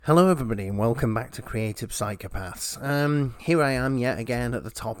Hello everybody and welcome back to Creative Psychopaths. Here I am yet again at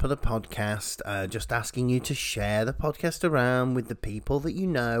the top of the podcast, just asking you to share the podcast around with the people that you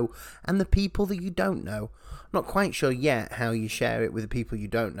know and the people that you don't know. Not quite sure yet how you share it with the people you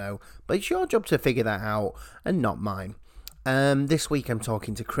don't know, but it's your job to figure that out and not mine. This week I'm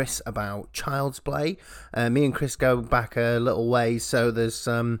talking to Chris about Childsplay. Me and Chris go back a little way, so there's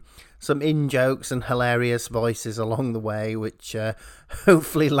some in-jokes and hilarious voices along the way, which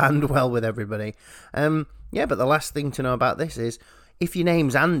hopefully land well with everybody. But the last thing to know about this is, if your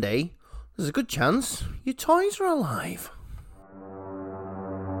name's Andy, there's a good chance your toys are alive.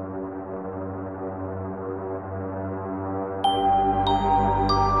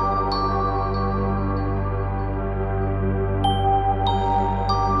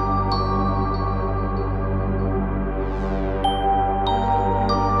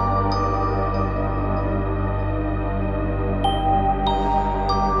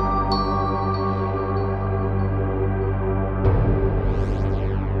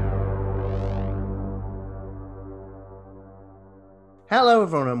 Hello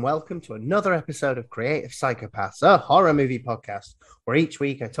everyone and welcome to another episode of Creative Psychopaths, a horror movie podcast, where each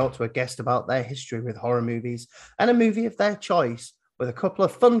week I talk to a guest about their history with horror movies and a movie of their choice, with a couple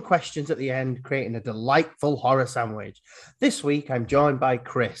of fun questions at the end, creating a delightful horror sandwich. This week I'm joined by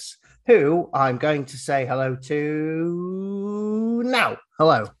Chris, who I'm going to say hello to now.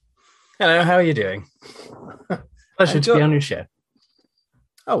 Hello. Hello, how are you doing? Pleasure to be on your show.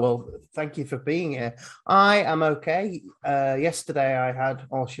 Oh, well, thank you for being here. I am okay. Yesterday I had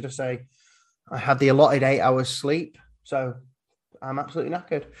the allotted 8 hours sleep, so I'm absolutely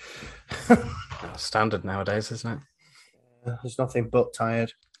knackered. Standard nowadays, isn't it? There's nothing but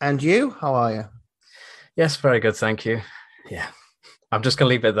tired. And you, how are you? Yes, very good, thank you. Yeah, I'm just going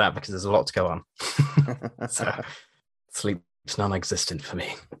to leave it at that because there's a lot to go on. So, sleep's non-existent for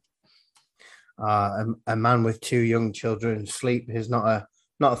me. A man with 2 young children, sleep is not a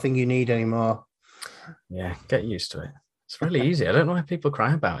thing you need anymore. Yeah, get used to it. It's really easy. I don't know why people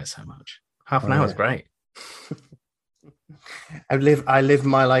cry about it so much. Half an hour is great. I live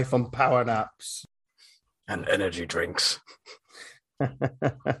my life on power naps and energy drinks.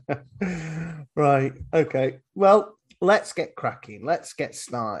 Right. Okay. Well, let's get cracking. Let's get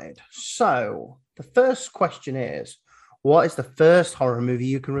started. So, the first question is, what is the first horror movie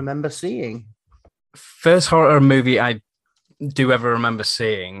you can remember seeing? First horror movie I do ever remember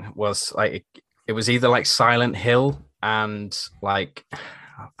seeing was it was either like Silent Hill and I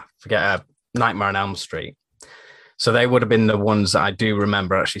forget, Nightmare on Elm Street. So they would have been the ones that I do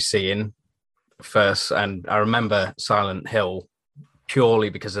remember actually seeing first. And I remember Silent Hill purely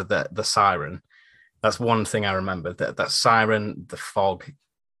because of the siren. That's one thing I remember, that siren, the fog.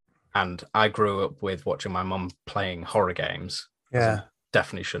 And I grew up with watching my mum playing horror games. Yeah.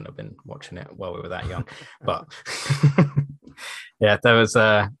 Definitely shouldn't have been watching it while we were that young, but yeah, there was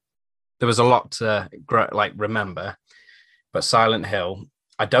a lot to remember. But Silent Hill,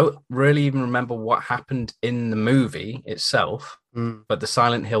 I don't really even remember what happened in the movie itself, but the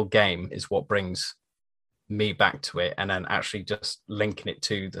Silent Hill game is what brings me back to it, and then actually just linking it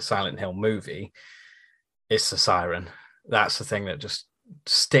to the Silent Hill movie, it's the siren. That's the thing that just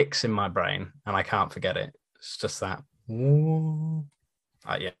sticks in my brain, and I can't forget it. It's just that.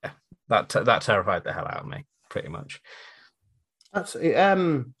 Yeah, that terrified the hell out of me, pretty much. That's I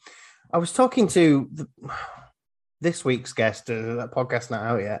was talking to this week's guest, that podcast not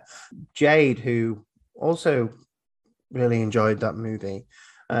out yet, Jade, who also really enjoyed that movie.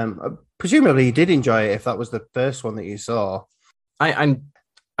 Presumably you did enjoy it if that was the first one that you saw. I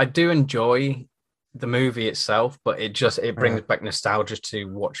do enjoy the movie itself, but it brings back nostalgia to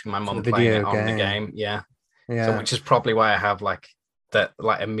watching my mum playing it on the game. Yeah. So, which is probably why I have that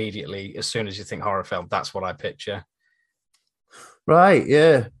immediately, as soon as you think horror film, that's what I picture. Right.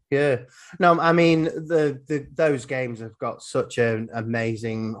 Yeah. No, I mean those games have got such an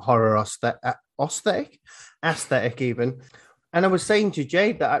amazing horror aesthetic even. And I was saying to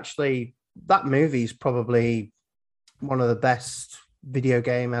Jade that actually that movie is probably one of the best video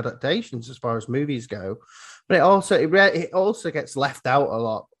game adaptations as far as movies go. But it also gets left out a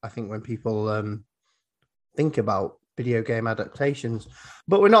lot, I think, when people think about video game adaptations,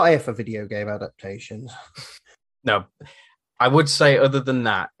 but we're not here for video game adaptations. No, I would say other than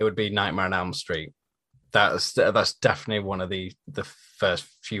that, it would be Nightmare on Elm Street. That's definitely one of the first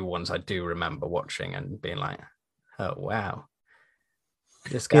few ones I do remember watching and being like, oh wow,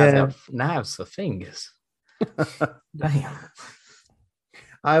 this guy's got knives for fingers. Damn.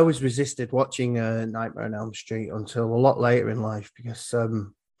 I always resisted watching Nightmare on Elm Street until a lot later in life because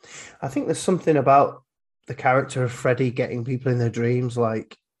I think there's something about the character of Freddy getting people in their dreams,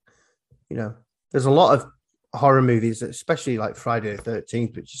 like there's a lot of horror movies, especially like Friday the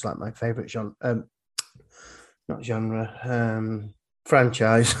 13th, which is like my favorite genre, not genre,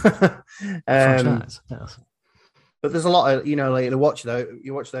 franchise. Franchise, yes. But there's a lot of, like you watch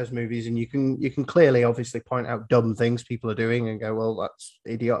those movies and you can clearly obviously point out dumb things people are doing and go, well, that's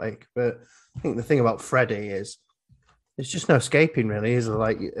idiotic. But I think the thing about Freddy is there's just no escaping, really, is it?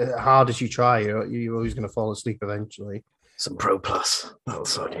 Like, hard as you try, you're always going to fall asleep eventually. Some Pro Plus, that'll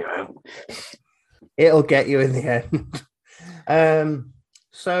sort you out. It'll get you in the end.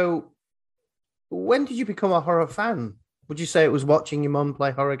 So when did you become a horror fan? Would you say it was watching your mum play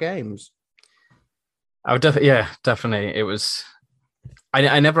horror games? I would definitely. It was.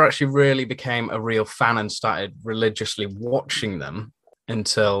 I never actually really became a real fan and started religiously watching them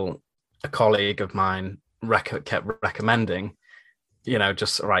until a colleague of mine kept recommending,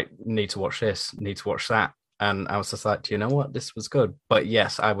 just right, need to watch this, need to watch that. And I was just like, do you know what? This was good. But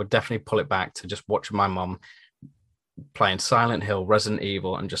yes, I would definitely pull it back to just watching my mom playing Silent Hill, Resident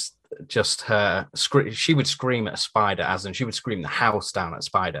Evil, and just her. She would scream at a spider, as in she would scream the house down at a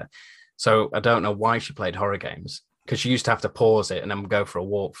spider. So I don't know why she played horror games, because she used to have to pause it and then go for a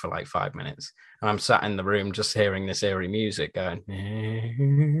walk for like 5 minutes. And I'm sat in the room just hearing this eerie music going.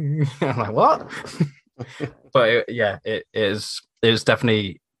 I'm like, what? But it is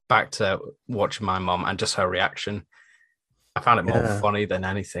definitely back to watching my mom and just her reaction. I found it more funny than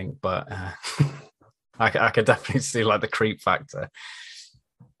anything, but I could definitely see like the creep factor.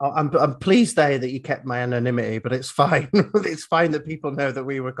 I'm pleased there that you kept my anonymity, but it's fine. It's fine that people know that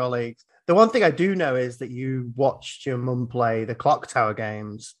we were colleagues. The one thing I do know is that you watched your mum play the Clock Tower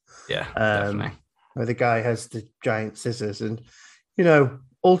games. Yeah, definitely. Where the guy has the giant scissors, and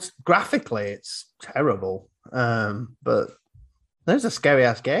graphically it's terrible. But those are scary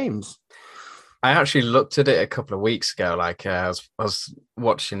ass games. I actually looked at it a couple of weeks ago. Like I was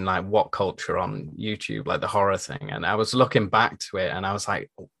watching like What Culture on YouTube, like the horror thing, and I was looking back to it, and I was like,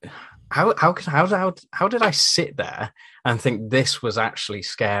 how did I sit there and think this was actually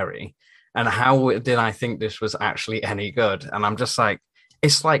scary, and how did I think this was actually any good? And I'm just like,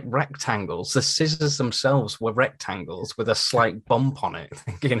 it's like rectangles. The scissors themselves were rectangles with a slight bump on it.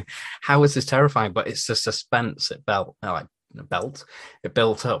 Thinking, how is this terrifying? But it's the suspense it built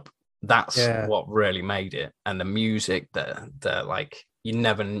up. That's what really made it. And the music, the like, you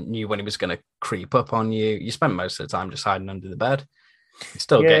never knew when he was going to creep up on you. You spent most of the time just hiding under the bed. It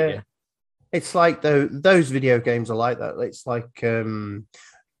still get you. It's like those video games are like that. It's like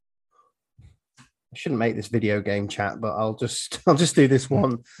I shouldn't make this video game chat, but I'll just do this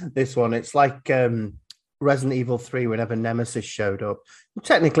one. It's like Resident Evil 3 whenever Nemesis showed up.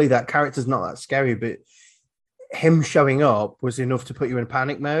 Technically, that character's not that scary, but him showing up was enough to put you in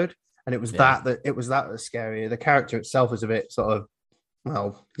panic mode. And it was that was scary. The character itself is a bit sort of,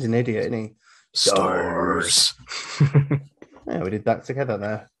 well, he's an idiot, isn't he? Stars. Yeah, we did that together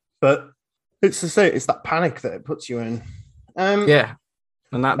there. But it's that panic that it puts you in.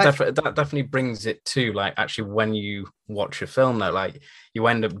 And that definitely brings it to like actually when you watch a film though, like you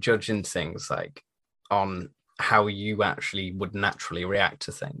end up judging things like on how you actually would naturally react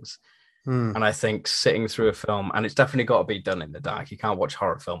to things. And I think sitting through a film, and it's definitely got to be done in the dark. You can't watch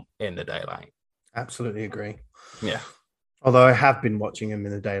horror film in the daylight. Absolutely agree. Yeah. Although I have been watching them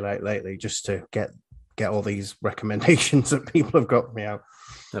in the daylight lately just to get all these recommendations that people have got me out.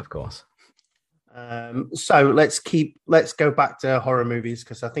 Of course. So let's go back to horror movies,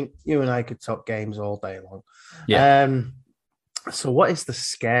 because I think you and I could talk games all day long. Yeah. So what is the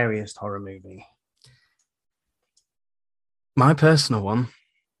scariest horror movie? My personal one,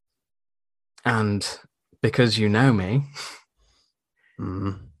 and because you know me,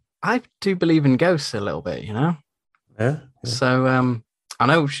 I do believe in ghosts a little bit, Yeah. So I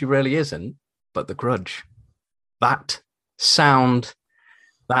know she really isn't, but The Grudge, that sound,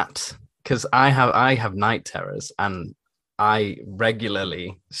 that, because I have night terrors and I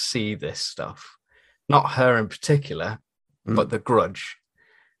regularly see this stuff. Not her in particular, but The Grudge.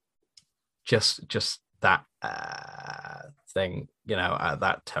 Just that thing,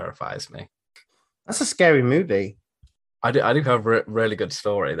 that terrifies me. That's a scary movie. I do have a really good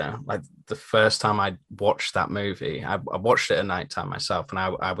story there. Like the first time I watched that movie, I watched it at night time myself, and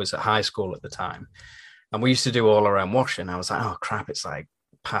I was at high school at the time, and we used to do all our own washing. I was like, oh crap, it's like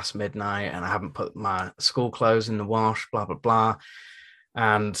past midnight and I haven't put my school clothes in the wash, blah blah blah.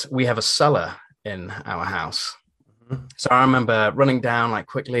 And we have a cellar in our house. So I remember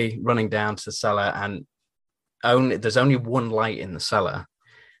quickly running down to the cellar, and there's only one light in the cellar.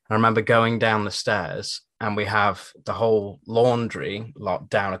 I remember going down the stairs, and we have the whole laundry lot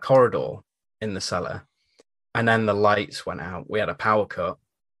down a corridor in the cellar. And then the lights went out. We had a power cut.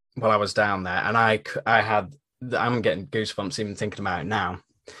 while I was down there, and I'm getting goosebumps even thinking about it now.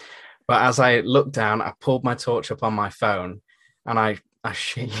 But as I looked down, I pulled my torch up on my phone, and I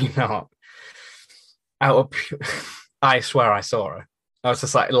shit you not, out of I swear I saw her. I was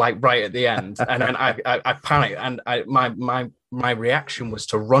just like right at the end, and then I panicked, and my reaction was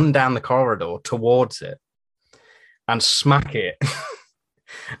to run down the corridor towards it and smack it,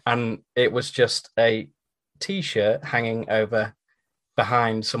 and it was just a t-shirt hanging over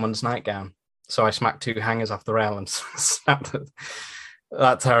behind someone's nightgown. So I smacked two hangers off the rail and snapped it.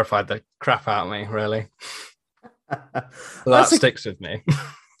 That terrified the crap out of me, really. That sticks with me.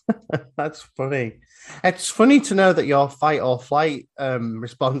 That's funny. It's funny to know that your fight or flight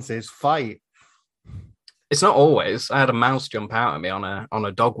response is fight. It's not always. I had a mouse jump out at me on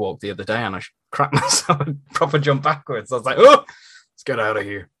a dog walk the other day, and I cracked myself and proper jump backwards. I was like, "Oh, let's get out of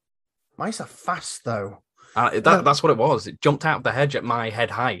here." Mice are fast though. That's what it was. It jumped out of the hedge at my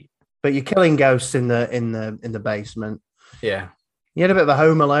head height. But you're killing ghosts in the basement. Yeah. You had a bit of a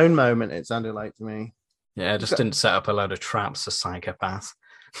Home Alone moment, it sounded like to me. Yeah, I just didn't set up a load of traps, a psychopath.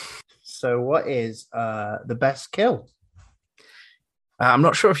 So what is the best kill? I'm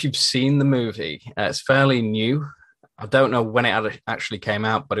not sure if you've seen the movie. It's fairly new. I don't know when it actually came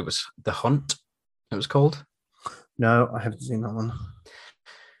out, but it was The Hunt, it was called. No, I haven't seen that one.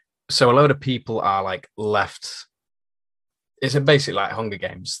 So a load of people are like left. It's basically like Hunger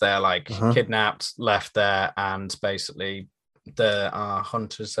Games. They're like kidnapped, left there, and basically there are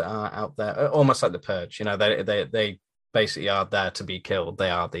hunters that are out there, almost like the Purge. You know, they basically are there to be killed. They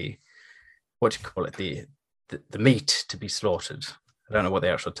are the, what do you call it, the meat to be slaughtered. I don't know what the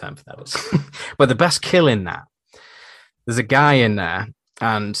actual term for that is. But the best kill in that, there's a guy in there,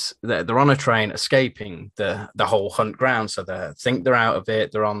 and they're on a train escaping the whole hunt ground. So they think they're out of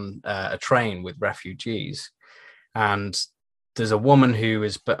it. They're on a train with refugees, and there's a woman who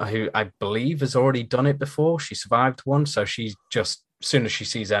I believe has already done it before. She survived one, so she's just, as soon as she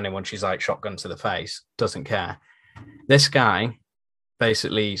sees anyone, she's like shotgun to the face, doesn't care. This guy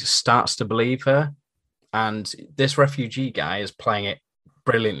basically starts to believe her, and this refugee guy is playing it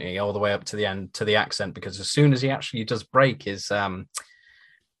brilliantly all the way up to the end, to the accent, because as soon as he actually does break his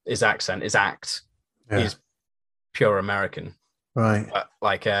accent, his act, he's pure American. Right. But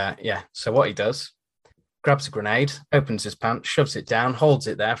so what he does, grabs a grenade, opens his pants, shoves it down, holds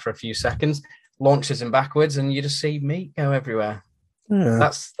it there for a few seconds, launches him backwards, and you just see meat go everywhere. Yeah.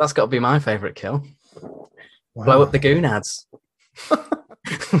 That's got to be my favorite kill. Wow. Blow up the gonads.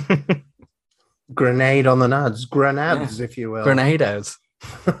 Grenade on the nads. Grenades, if you will. Grenados.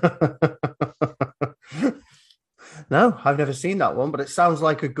 No, I've never seen that one, but it sounds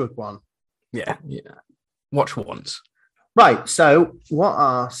like a good one. Yeah. Watch once. Right, so what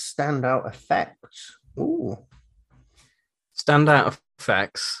are standout effects? Ooh. Standout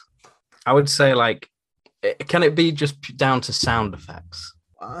effects. I would say, like, can it be just down to sound effects?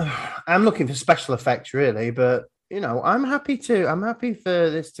 I'm looking for special effects, really, but you know, I'm happy for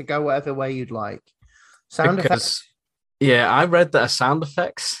this to go whatever way you'd like. Sound effects. Yeah, I read that as sound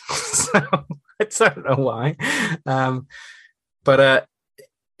effects, so I don't know why. But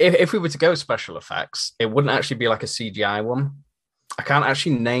if we were to go special effects, it wouldn't actually be like a CGI one. I can't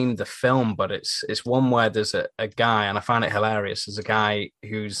actually name the film, but it's one where there's a guy, and I find it hilarious. There's a guy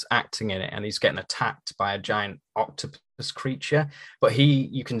who's acting in it, and he's getting attacked by a giant octopus creature, but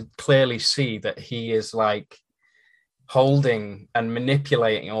you can clearly see that he is like holding and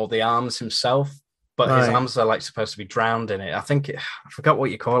manipulating all the arms himself, but his arms are like supposed to be drowned in it. I forgot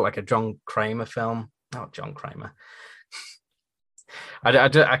what you call it, like a John Kramer film. Not John Kramer.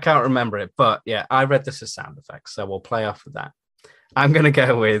 I can't remember it, but yeah, I read this as sound effects, so we'll play off of that. I'm going to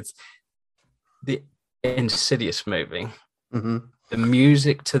go with the Insidious movie. Mm-hmm. The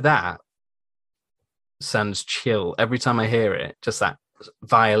music to that sends chill every time I hear it. Just that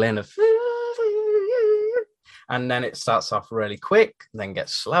violin of, and then it starts off really quick, then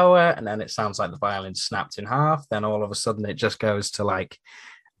gets slower, and then it sounds like the violin snapped in half. Then all of a sudden it just goes to like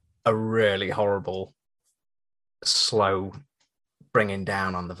a really horrible, slow bringing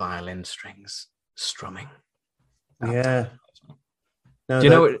down on the violin strings, strumming. Yeah. No, do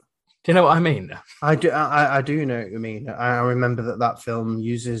you know what I mean? I do. I do know what you mean. I remember that film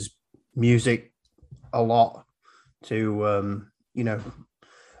uses music a lot to,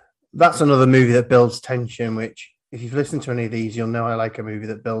 that's another movie that builds tension, which if you've listened to any of these, you'll know I like a movie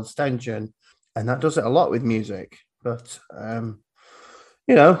that builds tension, and that does it a lot with music. But,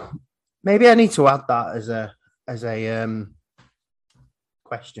 maybe I need to add that as a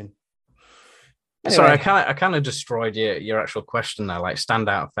question. Anyway. Sorry, I kind of destroyed your actual question there, like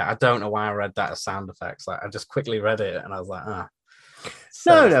standout effect. I don't know why I read that as sound effects. Like I just quickly read it and I was like,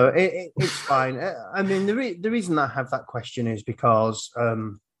 So No, it's fine. I mean, the reason I have that question is because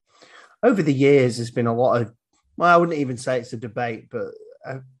over the years, there's been a lot of, well, I wouldn't even say it's a debate, but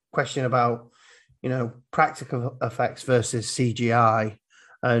a question about, practical effects versus CGI.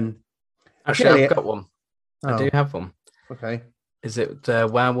 And actually, clearly, I've got one. I do have one. Okay. Is it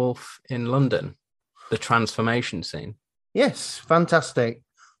Werewolf in London? The transformation scene. Yes, fantastic.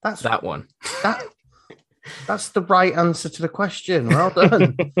 That's that one. That's the right answer to the question. Well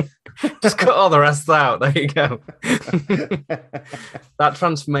done. Just cut all the rest out. There you go. That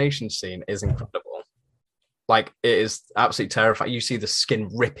transformation scene is incredible. Like, it is absolutely terrifying. You see the skin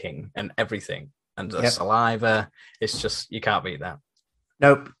ripping and everything, and the saliva. It's just, you can't beat that.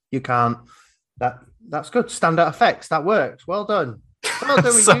 Nope, you can't. That's good. Standout effects. That worked. Well done. Well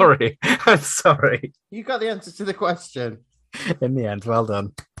done. I'm sorry. You got the answer to the question. In the end, well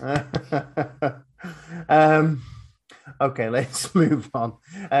done. Okay, let's move on.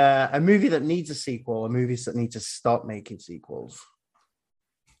 A movie that needs a sequel, or movies that need to stop making sequels.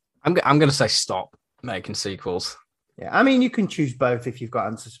 I'm going to say stop making sequels. Yeah, I mean, you can choose both if you've got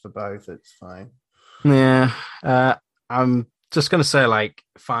answers for both. It's fine. Yeah, I'm just going to say, like,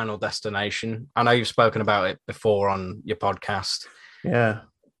 Final Destination. I know you've spoken about it before on your podcast. Yeah.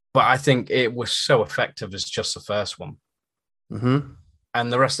 But I think it was so effective as just the first one. Mm-hmm.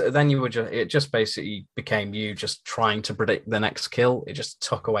 And the rest, then it just basically became you just trying to predict the next kill. It just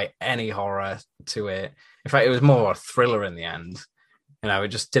took away any horror to it. In fact, it was more a thriller in the end. It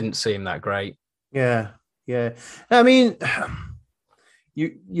just didn't seem that great. Yeah. I mean,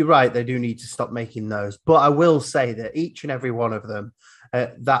 you're right. They do need to stop making those. But I will say that each and every one of them,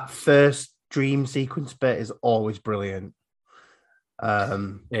 that first dream sequence bit is always brilliant.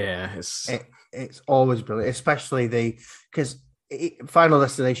 It's always brilliant, especially because Final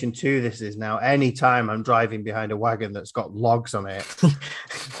Destination 2, this is now, anytime I'm driving behind a wagon that's got logs on it,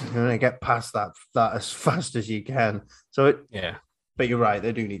 you're going to get past that as fast as you can. So but you're right,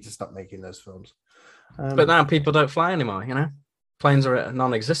 they do need to stop making those films. But now people don't fly anymore, planes are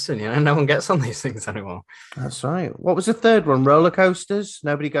non-existent, no one gets on these things anymore. That's right. What was the third one? Roller coasters.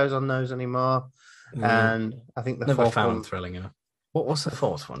 Nobody goes on those anymore. And I think the never fourth found one, thrilling enough. What was the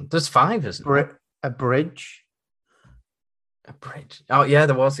fourth one? There's 5, isn't there? A bridge. A bridge. Oh yeah,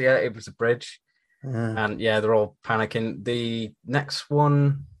 there was. Yeah, it was a bridge. Yeah. And they're all panicking. The next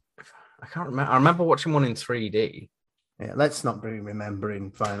one, I can't remember. I remember watching one in 3D. Yeah, let's not be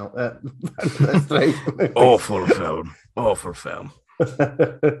remembering Final. Awful film.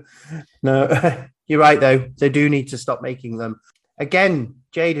 No, you're right though. They do need to stop making them. Again,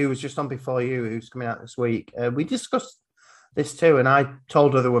 Jade, who was just on before you, who's coming out this week, we discussed this too, and I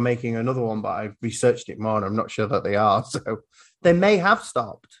told her they were making another one, but I researched it more, and I'm not sure that they are. So they may have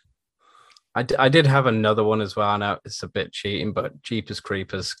stopped. I did have another one as well. I know it's a bit cheating, but Jeepers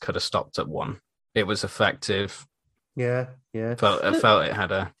Creepers could have stopped at 1. It was effective. Yeah. I felt it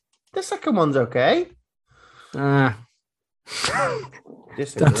had a. The second one's okay.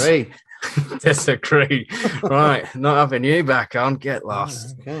 Disagree. Disagree. Right, not having you back on. Get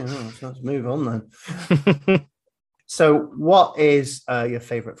lost. Okay, let's move on then. So, what is your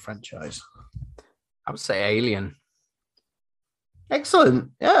favorite franchise? I would say Alien.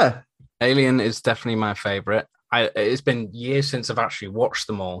 Excellent. Yeah. Alien is definitely my favorite. It's been years since I've actually watched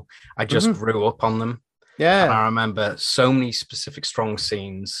them all. I just grew up on them. Yeah. And I remember so many specific strong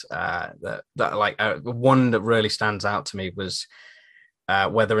scenes that like one that really stands out to me was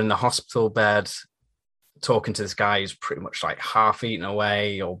where they're in the hospital bed talking to this guy who's pretty much like half eaten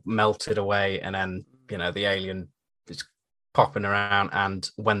away or melted away. And then, the alien is popping around. And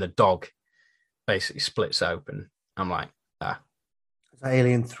when the dog basically splits open, I'm like,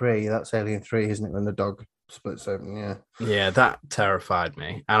 Alien 3. That's Alien 3, isn't it? When the dog splits open. Yeah. Yeah, that terrified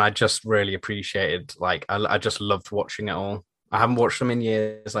me. And I just really appreciated, like, I just loved watching it all. I haven't watched them in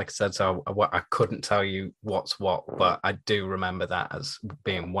years, like I said, so I couldn't tell you what's what, but I do remember that as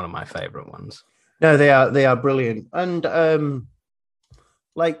being one of my favorite ones. No, they are brilliant. And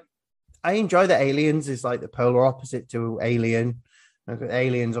like, I enjoy that Aliens is like the polar opposite to Alien. Like,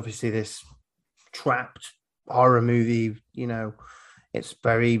 Aliens, obviously, this trapped horror movie, it's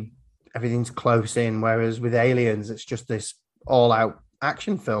everything's close in, whereas with Aliens, it's just this all-out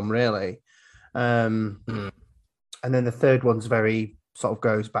action film, really. And then the third one's very sort of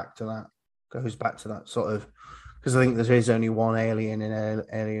goes back to that sort of, because I think there is only one alien in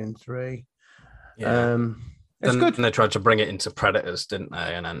Alien 3. Yeah. It's good. And they tried to bring it into Predators, didn't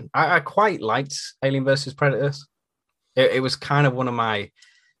they? And then I quite liked Alien versus Predators. It was kind of one of my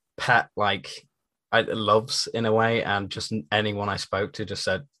pet, like, loves in a way, and just anyone I spoke to just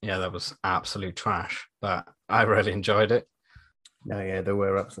said, that was absolute trash, but I really enjoyed it. No, yeah, they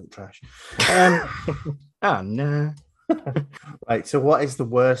were absolute trash. Oh no. Right, so what is the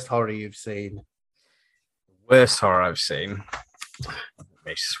worst horror you've seen? Worst horror I've seen. Let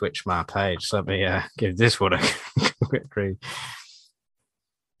me switch my page. Let me give this one a quick read.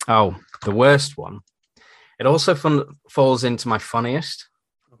 Oh, the worst one. It also falls into my funniest.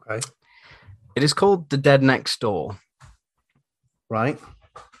 Okay. It is called The Dead Next Door. Right.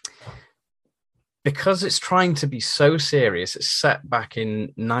 Because it's trying to be so serious, it's set back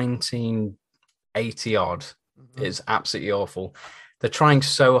in 1980 odd. It's absolutely awful. They're trying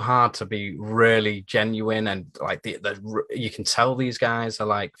so hard to be really genuine, and like you can tell these guys are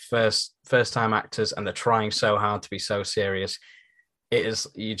like first time actors, and they're trying so hard to be so serious. It is,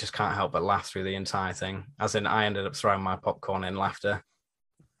 you just can't help but laugh through the entire thing. As in, I ended up throwing my popcorn in laughter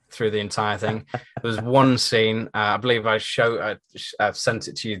through the entire thing. There was one scene, I believe I sent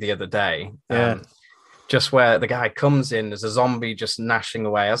it to you the other day. Yeah. Just where the guy comes in, there's a zombie just gnashing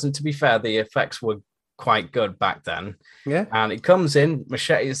away. As in, to be fair, the effects were quite good back then. Yeah. And he comes in,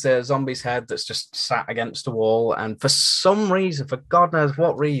 machetes the zombie's head that's just sat against a wall. And for some reason, for God knows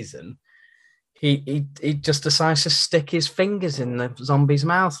what reason, he just decides to stick his fingers in the zombie's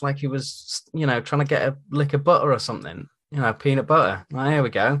mouth like he was, trying to get a lick of butter or something, peanut butter. Oh, here we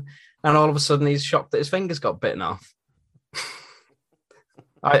go. And all of a sudden, he's shocked that his fingers got bitten off.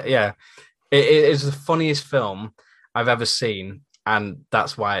 It is the funniest film I've ever seen, and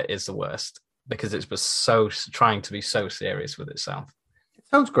that's why it is the worst, because it was so trying to be so serious with itself. It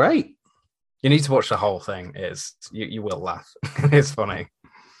sounds great. You need to watch the whole thing. You will laugh. It's funny.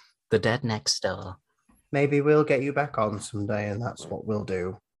 The Dead Next Door. Maybe we'll get you back on someday, and that's what we'll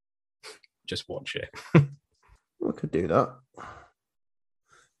do. Just watch it. We could do that.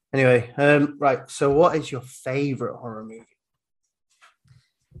 Anyway, right. So, what is your favorite horror movie?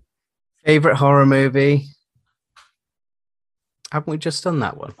 Favorite horror movie? Haven't we just done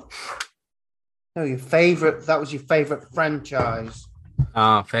that one? No, your favorite. That was your favorite franchise.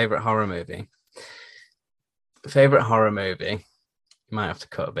 Favorite horror movie. Favorite horror movie. You might have to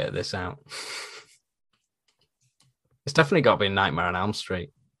cut a bit of this out. It's definitely got to be Nightmare on Elm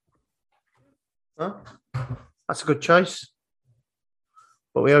Street. Huh? That's a good choice.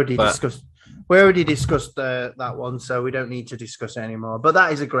 But we already discussed. We already discussed that one, so we don't need to discuss it anymore. But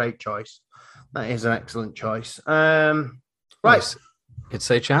that is a great choice. That is an excellent choice. Right. You could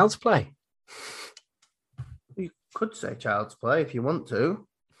say Child's Play. You could say Child's Play if you want to.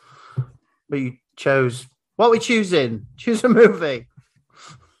 But you chose... What are we choosing? Choose a movie.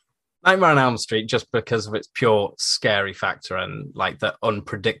 Nightmare on Elm Street, just because of its pure scary factor and like the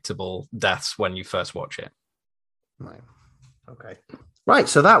unpredictable deaths when you first watch it. Right. Okay. Right,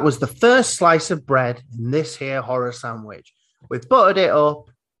 so that was the first slice of bread in this here horror sandwich. We've buttered it up.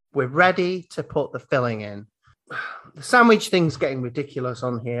 We're ready to put the filling in. The sandwich thing's getting ridiculous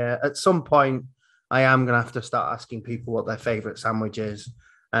on here. At some point, I am going to have to start asking people what their favourite sandwich is,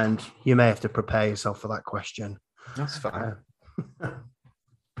 and you may have to prepare yourself for that question. That's fine.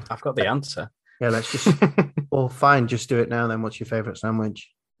 I've got the answer. Yeah, let's just... Well, fine, just do it now then. What's your favourite sandwich?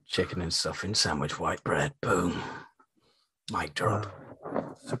 Chicken and stuffing sandwich, white bread, boom. Mic drop.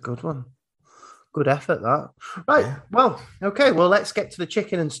 That's a good one. Good effort, that. Right. Yeah. Well, okay. Well, let's get to the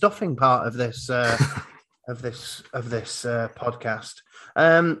chicken and stuffing part of this of this podcast.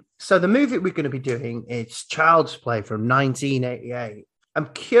 So the movie we're going to be doing is Child's Play from 1988. I'm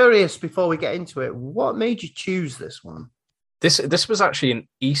curious, before we get into it, what made you choose this one? This was actually an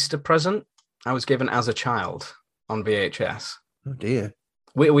Easter present I was given as a child on VHS. Oh dear.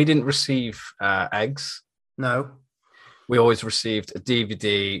 We didn't receive eggs. No. We always received a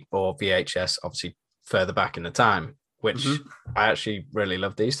DVD or VHS, obviously further back in the time, which I actually really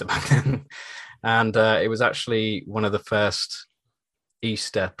loved Easter back then. And it was actually one of the first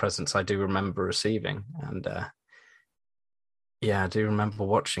Easter presents I do remember receiving. And I do remember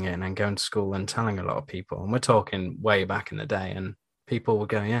watching it and then going to school and telling a lot of people. And we're talking way back in the day, and people would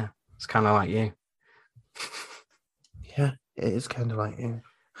go, yeah, it's kind of like you. Yeah, it is kind of like you.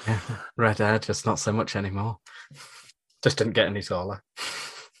 Yeah, red hair, just not so much anymore. Just didn't get any taller.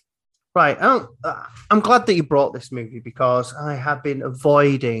 Right. I'm glad that you brought this movie, because I have been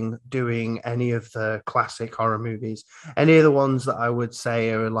avoiding doing any of the classic horror movies, any of the ones that I would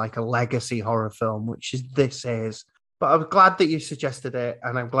say are like a legacy horror film, which this is. But I'm glad that you suggested it,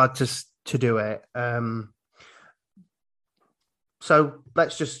 and I'm glad to do it. So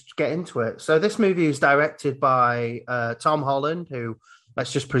let's just get into it. So this movie is directed by Tom Holland, who,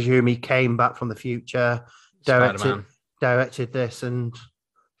 let's just presume he came back from the future, directed this, and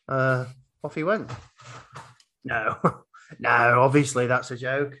off he went. No, obviously that's a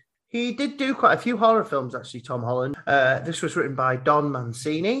joke. He did do quite a few horror films, actually, Tom Holland. This was written by Don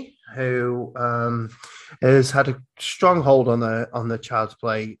Mancini, who has had a strong hold on the Child's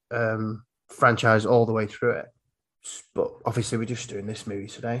Play franchise all the way through it. But obviously, we're just doing this movie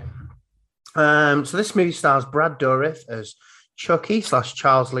today. So this movie stars Brad Dourif as Chucky /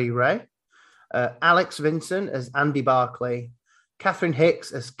 Charles Lee Ray, Alex Vincent as Andy Barclay, Catherine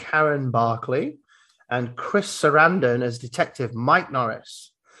Hicks as Karen Barclay, and Chris Sarandon as Detective Mike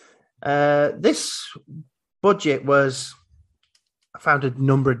Norris. This budget was, I found a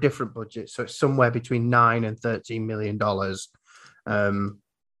number of different budgets, so it's somewhere between $9 and $13 million.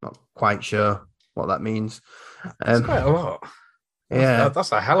 Not quite sure what that means. That's quite a lot.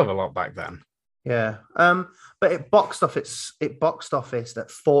 That's a hell of a lot back then. Yeah. But it boxed office at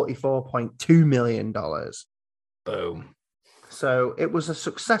 $44.2 million. Boom. So it was a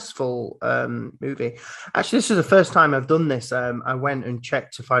successful movie. Actually, this is the first time I've done this. I went and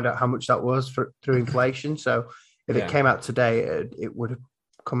checked to find out how much that was through inflation. So if it came out today, it would have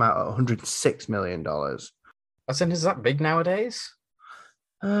come out at $106 million. As in, is that big nowadays?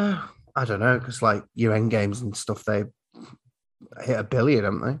 I don't know, because like your end games and stuff, they hit $1 billion,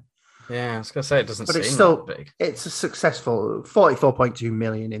 haven't they? Yeah, I was going to say, it doesn't seem it's still that big. It's a successful 44.2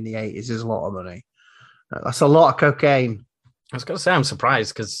 million in the 80s is a lot of money. That's a lot of cocaine. I was going to say, I'm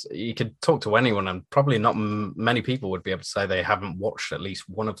surprised because you could talk to anyone and probably not many people would be able to say they haven't watched at least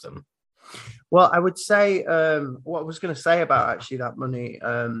one of them. Well, I would say what I was going to say about actually that money,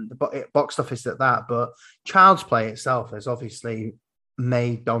 the box office at that, but Child's Play itself has obviously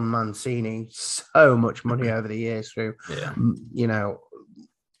made Don Mancini so much money over the years through,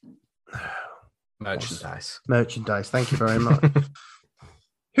 merchandise. Thank you very much.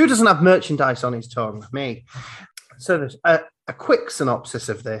 Who doesn't have merchandise on his tongue? Me. So there's a quick synopsis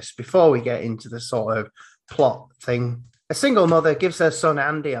of this before we get into the sort of plot thing. A single mother gives her son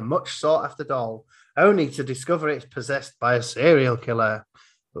Andy a much sought after doll, only to discover it's possessed by a serial killer.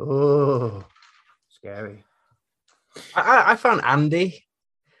 Oh, scary. I found Andy,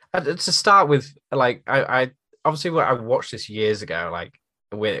 to start with, like, I obviously I watched this years ago, like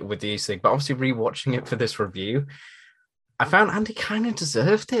with these things, but obviously rewatching it for this review, I found Andy kind of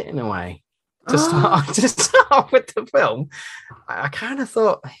deserved it in a way. To start with the film, I kind of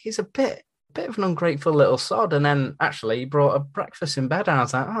thought he's a bit of an ungrateful little sod, and then actually he brought a breakfast in bed, and I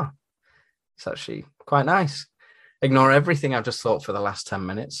was like, oh, it's actually quite nice. Ignore everything I've just thought for the last 10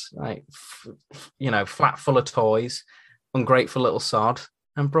 minutes, like, flat full of toys, ungrateful little sod,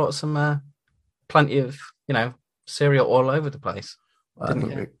 and brought some plenty of, cereal all over the place. Well,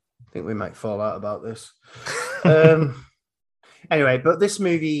 I think we might fall out about this. Anyway, but this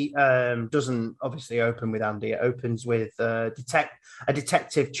movie doesn't obviously open with Andy. It opens with a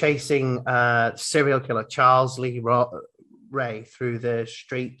detective chasing serial killer Charles Lee Ray through the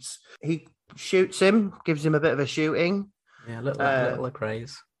streets. He shoots him, gives him a bit of a shooting. Yeah, a little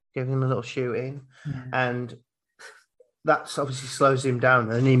craze. Give him a little shooting. Yeah. And that's obviously slows him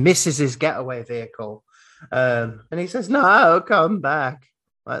down. And he misses his getaway vehicle. And he says, "No, come back."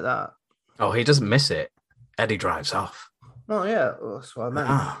 Like that. Oh, he doesn't miss it. Eddie drives off. Oh, yeah, that's what I meant.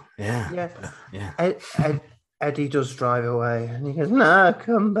 Oh, yeah. Eddie does drive away, and he goes, "No,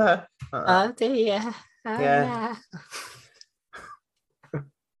 come back." Oh, dear. Yeah.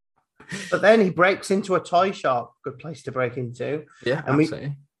 But then he breaks into a toy shop. Good place to break into. Yeah, and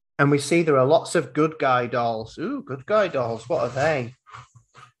absolutely. We see there are lots of good guy dolls. Ooh, good guy dolls. What are they?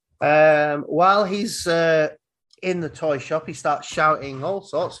 While he's in the toy shop, he starts shouting all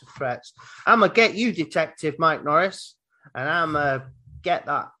sorts of threats. "I'm going to get you, Detective Mike Norris. And I'm get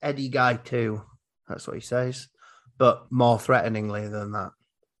that Eddie guy too." That's what he says, but more threateningly than that.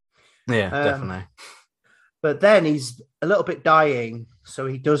 Yeah, definitely. But then he's a little bit dying, so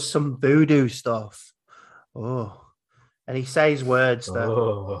he does some voodoo stuff. Oh, and he says words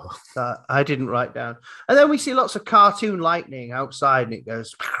that I didn't write down. And then we see lots of cartoon lightning outside, and it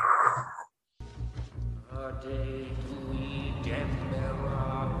goes.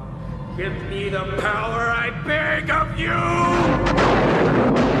 Give me the power, I beg of you!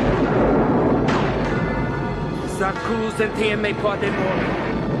 S'accusati me po' demoni.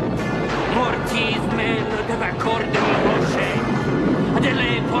 Mortis me lo deve accorde mi voce. Adele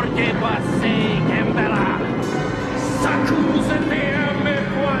porte basse gembela. S'accusati me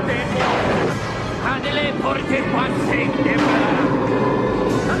po' demoni. Adele porte basse gembela.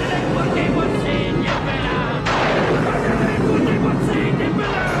 Adele porte basse gembela.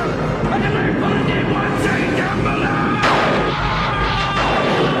 Adele porte basse gembela.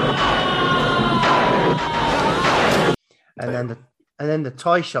 And then the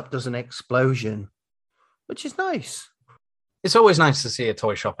toy shop does an explosion, which is nice. it's always nice to see a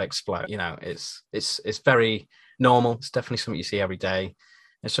toy shop explode. You know, it's very normal. It's definitely something you see every day.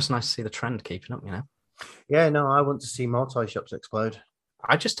 It's just nice to see the trend keeping up, you know. Yeah, no, I want to see more toy shops explode.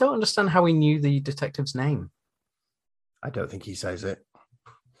 I just don't understand how he knew the detective's name. I don't think he says it.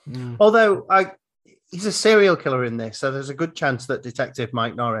 Although he's a serial killer in this, so there's a good chance that Detective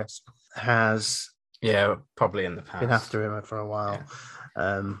Mike Norris has probably in the past been after him for a while.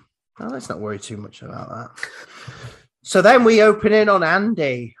 Yeah. Well, let's not worry too much about that. So then we open in on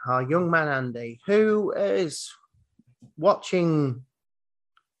Andy, our young man Andy, who is watching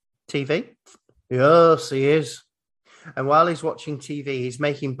TV. Yes, he is. And while he's watching TV, he's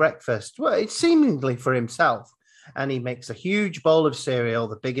making breakfast. Well, it's seemingly for himself. And he makes a huge bowl of cereal,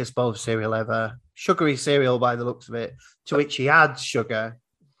 the biggest bowl of cereal ever, sugary cereal by the looks of it, to which he adds sugar.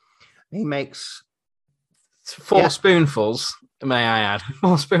 He makes 4 spoonfuls, may I add,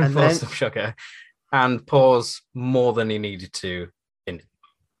 4 spoonfuls of sugar, and pours more than he needed to in it.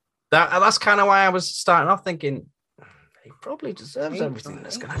 That's kind of why I was starting off thinking he probably deserves everything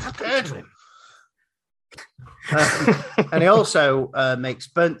that's going to happen to him. And he also makes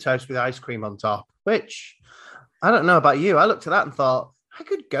burnt toast with ice cream on top, which I don't know about you. I looked at that and thought I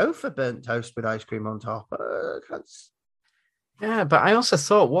could go for burnt toast with ice cream on top. Yeah, but I also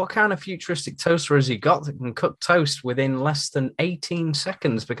thought, what kind of futuristic toaster has he got that can cook toast within less than 18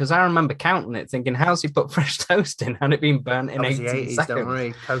 seconds? Because I remember counting it, thinking, how's he put fresh toast in? Had it been burnt in 18 80s, seconds? Don't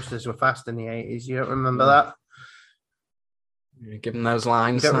worry, toasters were fast in the 80s. You don't remember that? Give them those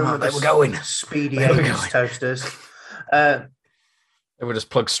lines. You don't remember they were going speedy 80s toasters. They were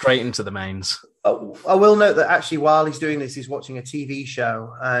just plugged straight into the mains. I will note that actually, while he's doing this, he's watching a TV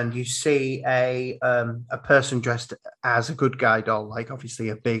show, and you see a person dressed as a good guy doll, like obviously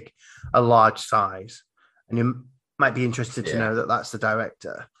a large size, and you might be interested to know that that's the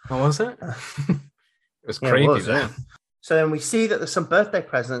director. What was it? It was creepy. It was, yeah. So then we see that there's some birthday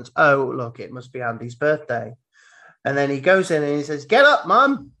presents. Oh, look, it must be Andy's birthday. And then he goes in and he says, "Get up,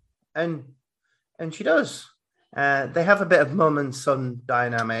 Mum," and she does. They have a bit of mum and son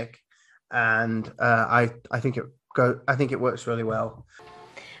dynamic, and I think it works really well.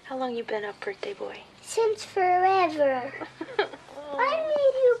 How long you been up, birthday boy? Since forever. I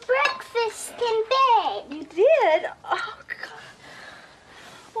made you breakfast in bed. You did? Oh God.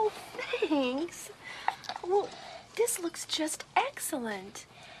 Well, thanks. Well, this looks just excellent.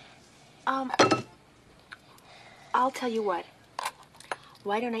 I'll tell you what.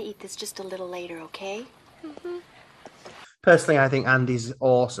 Why don't I eat this just a little later, okay? Mm-hmm. Personally, I think Andy's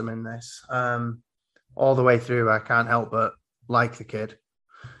awesome in this. All the way through, I can't help but like the kid.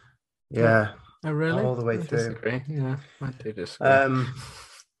 Yeah. Oh, really? All the way through. Disagree. Yeah, I do disagree.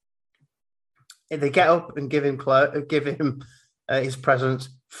 They get up and give him his presents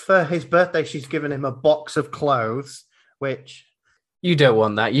for his birthday. She's given him a box of clothes, which you don't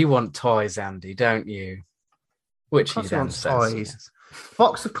want that. You want toys, Andy, don't you? Which he then says. Toys.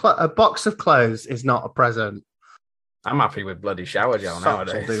 A box of clothes is not a present. I'm happy with bloody shower gel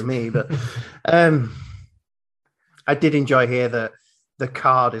nowadays. Will do me, but I did enjoy here that the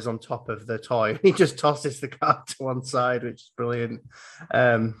card is on top of the toy. He just tosses the card to one side, which is brilliant.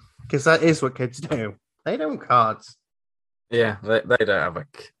 Because that is what kids do. They don't cards. Yeah, they don't have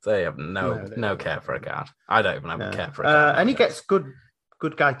they have no care for a card. I don't even have a care for a card. And he gets good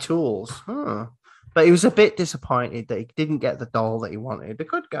guy tools. But he was a bit disappointed that he didn't get the doll that he wanted, the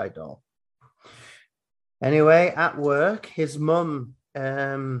good guy doll. Anyway, at work, his mum,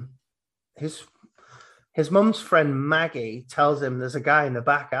 his mum's friend Maggie tells him there's a guy in the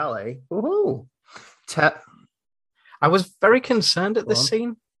back alley. Woohoo! I was very concerned at this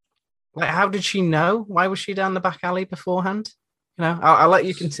scene. Like, how did she know? Why was she down the back alley beforehand? You know, I'll let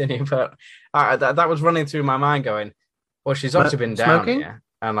you continue, but that was running through my mind going, well, she's obviously been down here.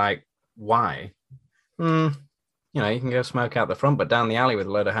 And like, why? You know, you can go smoke out the front, but down the alley with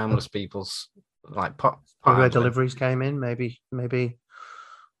a load of homeless people's like where deliveries came in, maybe. I'm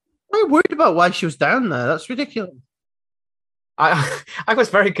worried about why she was down there. That's ridiculous. I was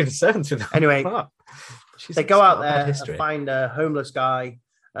very concerned with that. Anyway, they go out there and find a homeless guy,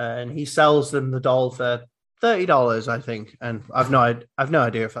 and he sells them the doll for $30, I think. And I've no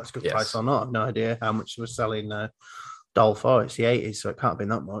idea if that's a good price or not. I've no idea how much they were selling the doll for. It's the 80s, so it can't be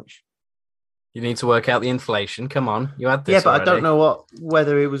that much. You need to work out the inflation. Come on, you had this. Yeah, but already. I don't know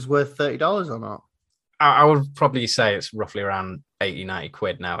whether it was worth $30 or not. I would probably say it's roughly around 80, 90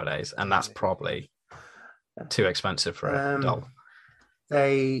 quid nowadays, and that's probably too expensive for a doll.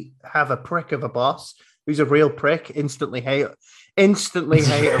 They have a prick of a boss who's a real prick, instantly hateable. Instantly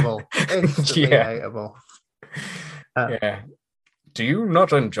hateable. Yeah. Do you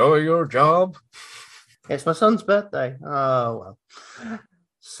not enjoy your job? It's my son's birthday. Oh, well.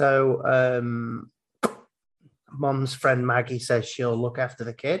 So, Mom's friend Maggie says she'll look after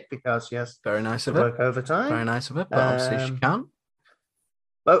the kid because she has Very nice to of her. work overtime. Very nice of her, but obviously she can't.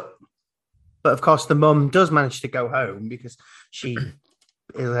 But of course, the mum does manage to go home because she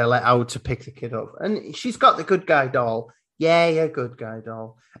is allowed to pick the kid up. And she's got the good guy doll. Yeah, good guy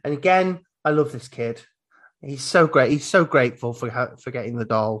doll. And again, I love this kid. He's so great. He's so grateful for getting the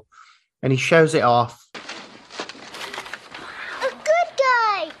doll. And he shows it off. A good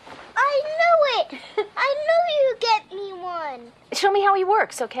guy! I knew it! I knew you'd get me one. Show me how he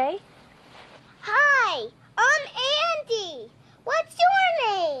works, okay? Hi, I'm Andy. What's your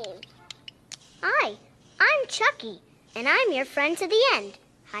name? Hi, I'm Chucky, and I'm your friend to the end.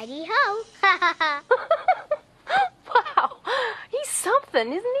 Heidi ho. Wow, he's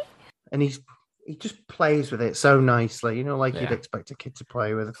something, isn't he? And he just plays with it so nicely, like you'd expect a kid to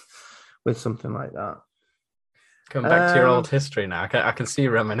play with something like that. Going back to your old history now, I can see you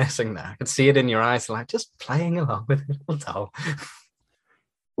reminiscing now. I can see it in your eyes, like just playing along with a little doll.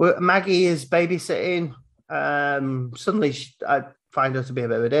 Well, Maggie is babysitting. Suddenly, I find her to be a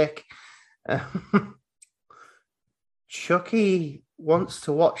bit of a dick. Chucky wants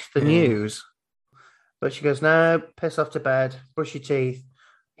to watch the news, but she goes, "No, piss off to bed, brush your teeth."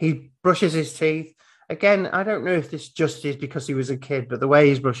 He brushes his teeth. Again, I don't know if this just is because he was a kid, but the way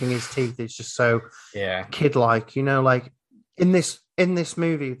he's brushing his teeth is just so kid-like. Like in this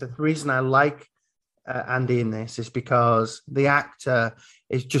movie, the reason I like Andy in this is because the actor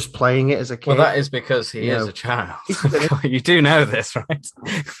is just playing it as a kid. Well, that is because he is a child. You do know this, right?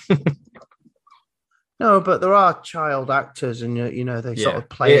 No, but there are child actors, and they sort of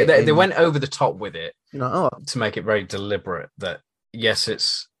play it. They went over the top with it, to make it very deliberate. That yes,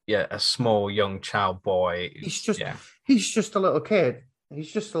 it's a small young child boy. He's just a little kid. He's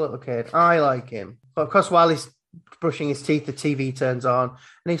just a little kid. I like him, but of course, while he's brushing his teeth, the TV turns on,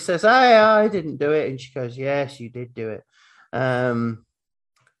 and he says, "Hey, I didn't do it," and she goes, "Yes, you did do it."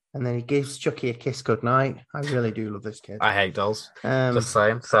 And then he gives Chucky a kiss goodnight. I really do love this kid. I hate dolls. Just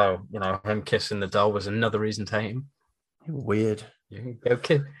saying. So, him kissing the doll was another reason to hate him. Weird. You go,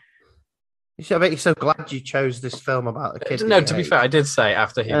 kid. I bet you're so glad you chose this film about the kid. No, to be fair, I did say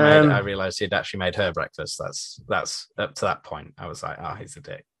after he made it, I realised he'd actually made her breakfast. That's up to that point. I was like, oh, he's a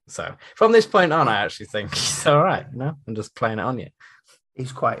dick. So from this point on, I actually think he's all right. I'm just playing it on you.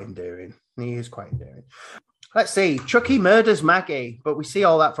 He's quite endearing. He is quite endearing. Let's see. Chucky murders Maggie, but we see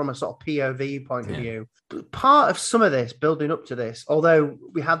all that from a sort of POV point of view. Part of some of this, building up to this, although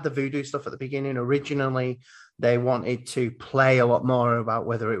we had the voodoo stuff at the beginning, originally they wanted to play a lot more about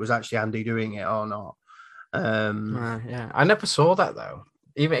whether it was actually Andy doing it or not. I never saw that though.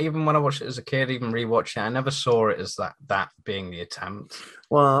 Even when I watched it as a kid, even rewatching it, I never saw it as that being the attempt.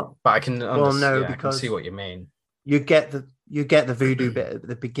 Well, but I can because I can see what you mean. You get the voodoo bit at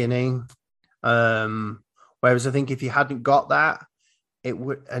the beginning. Whereas I think if you hadn't got that, it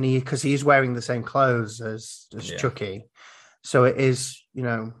would, and because he's wearing the same clothes as Chucky, so it is,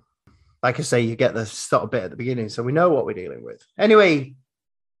 like I say, you get the sort of bit at the beginning, so we know what we're dealing with. Anyway,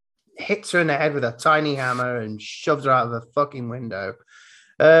 hits her in the head with a tiny hammer and shoves her out of the fucking window,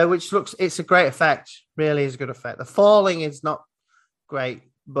 it's a great effect, really is a good effect. The falling is not great,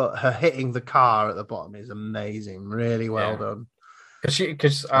 but her hitting the car at the bottom is amazing, really well done.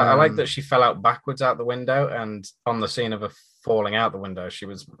 Because I like that she fell out backwards out the window, and on the scene of her falling out the window, she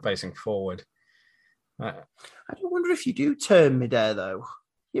was facing forward. I don't wonder if you do turn midair though.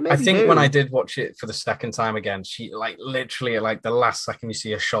 I think when I did watch it for the second time again, she literally the last second you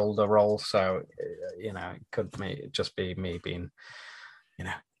see her shoulder roll. So it could just be me being,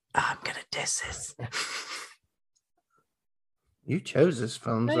 I'm gonna diss this. You chose this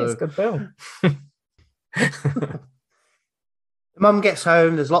film, hey, so it's a good film. Mum gets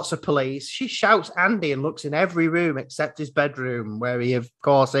home, there's lots of police. She shouts Andy and looks in every room except his bedroom, where he, of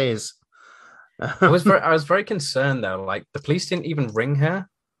course, is. I was very concerned, though. The police didn't even ring her.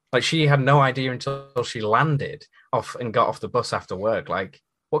 She had no idea until she landed off and got off the bus after work.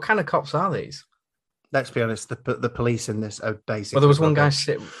 What kind of cops are these? Let's be honest, the police in this are basically... Well, there was one guy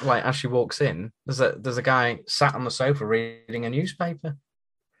as she walks in, there's a guy sat on the sofa reading a newspaper.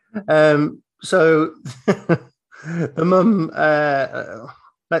 So... The mum,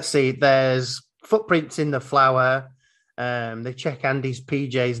 let's see, there's footprints in the flour. They check Andy's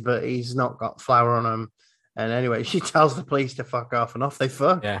PJs, but he's not got flour on them. And anyway, she tells the police to fuck off, and off they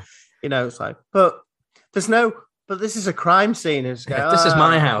fuck. Yeah. It's like, but this is a crime scene. This is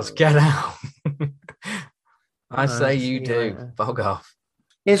my house. Get out. I say you do. Bog off.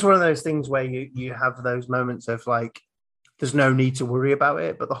 It's one of those things where you have those moments of there's no need to worry about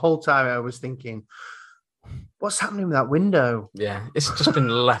it. But the whole time I was thinking, What's happening with that window? Yeah, it's just been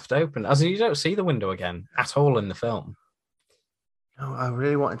left open. As in, you don't see the window again at all in the film. Oh, I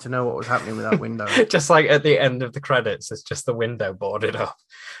really wanted to know what was happening with that window. Just like at the end of the credits, it's just the window boarded up.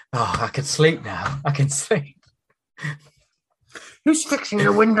 Oh, I can sleep now. I can sleep. Who's fixing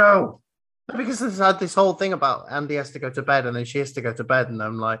the window? Because there's had this whole thing about Andy has to go to bed and then she has to go to bed. And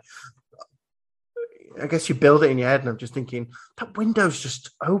I'm like, I guess you build it in your head. And I'm just thinking, that window's just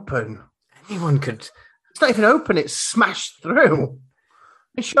open. Anyone could. It's not even open. It's smashed through.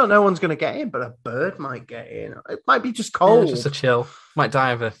 I'm sure no one's going to get in, but a bird might get in. It might be just cold. Yeah, just a chill. Might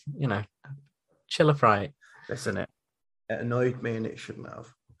die of a, chiller fright. Listen, it annoyed me and it shouldn't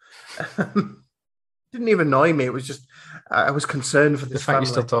have. Didn't even annoy me. It was just, I was concerned for this The fact family.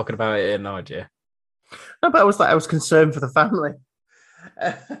 you're still talking about it annoyed you. No, but I was concerned for the family.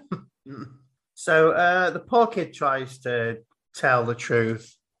 So the poor kid tries to tell the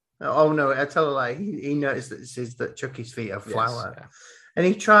truth. Oh no, I tell a lie. He noticed that Chucky's feet are flour. Yes, yeah. And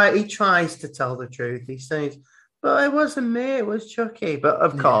he tries to tell the truth. He says, but it wasn't me, it was Chucky. But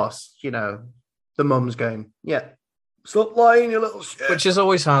of course, the mum's going, yeah, stop lying, you little shit. Which is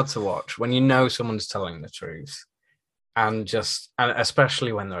always hard to watch when you know someone's telling the truth. And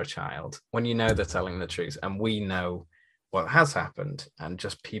especially when they're a child, when you know they're telling the truth and we know what has happened and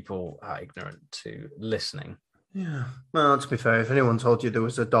just people are ignorant to listening. Yeah. Well, to be fair, if anyone told you there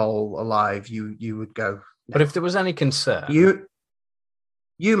was a doll alive, you would go. No. But if there was any concern...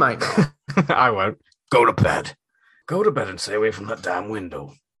 You might not. I won't. Go to bed. Go to bed and stay away from that damn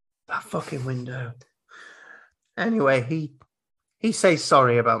window. That fucking window. Anyway, he says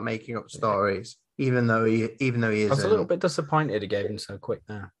sorry about making up stories, even though he is. I was a little bit disappointed he gave him so quick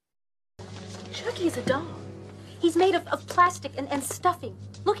there. Chucky's a doll. He's made of plastic and stuffing.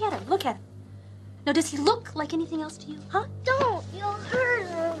 Look at him. Now, does he look like anything else to you, huh? Don't! You'll hurt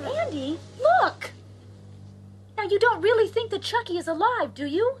him. Andy, look! Now, you don't really think that Chucky is alive, do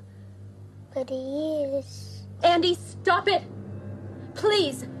you? But he is. Andy, stop it!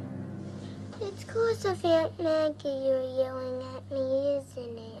 Please! It's because of Aunt Maggie you're yelling at me,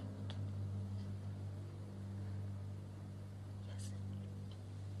 isn't it?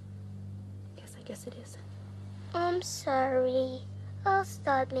 Yes, I guess it is. I'm sorry. I'll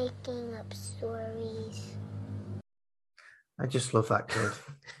stop making up stories. I just love that kid.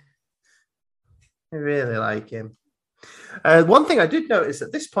 I really like him. One thing I did notice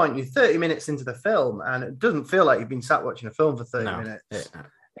at this point, you're 30 minutes into the film, and it doesn't feel like you've been sat watching a film for 30 minutes.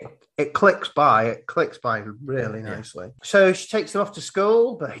 It clicks by. It clicks by really nicely. So she takes him off to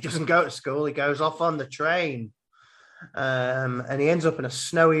school, but he doesn't go to school. He goes off on the train, and he ends up in a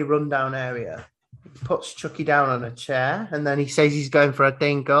snowy, rundown area. He puts Chucky down on a chair, and then he says he's going for a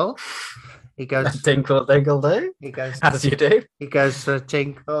tinkle. He goes, tinkle, tinkle, do? He goes, as you do. He goes for a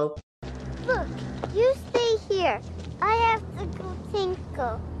tinkle. Look, you stay here. I have to go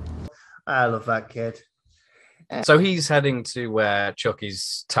tinkle. I love that kid. So he's heading to where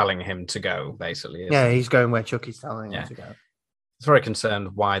Chucky's telling him to go, basically. Yeah, he's going where Chucky's telling him to go. I was very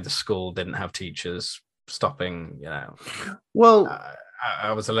concerned why the school didn't have teachers stopping, Well,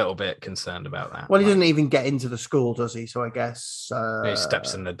 I was a little bit concerned about that. Well, he doesn't even get into the school, does he? So I guess... he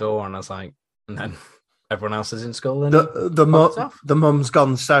steps in the door and I was like... And then everyone else is in school. And the mum's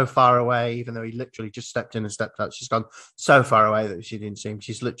gone so far away, even though he literally just stepped in and stepped out. She's gone so far away that she didn't see him.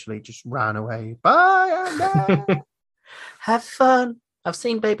 She's literally just ran away. Bye, Andy. Have fun. I've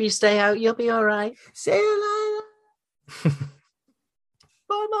seen baby stay out. You'll be all right. See you later.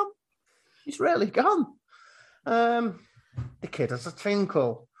 Bye, Mum. She's really gone. The kid has a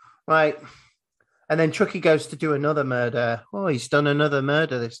tinkle. Right. And then Chucky goes to do another murder. Oh, he's done another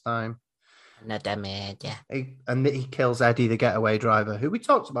murder this time. Another murder. He kills Eddie, the getaway driver, who we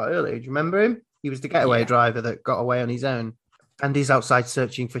talked about earlier. Do you remember him? He was the getaway driver that got away on his own. And he's outside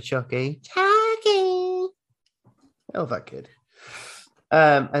searching for Chucky. Chucky! I love that kid.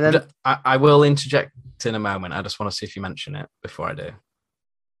 And then I will interject in a moment. I just want to see if you mention it before I do.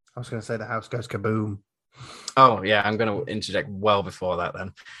 I was going to say the house goes kaboom. Oh, yeah, I'm going to interject well before that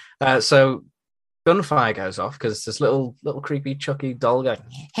then. So gunfire goes off because this little creepy Chucky doll going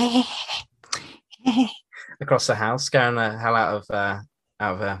across the house, scaring the hell out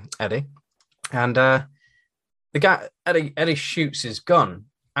of Eddie. And the guy Eddie shoots his gun,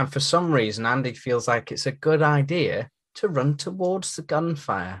 and for some reason Andy feels like it's a good idea to run towards the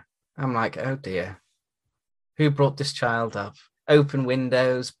gunfire. I'm like, oh dear, who brought this child up? Open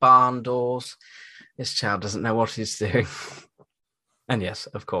windows, barn doors. This child doesn't know what he's doing. And yes,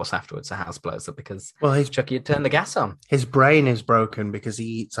 of course, afterwards the house blows up because Chucky had turned the gas on. His brain is broken because he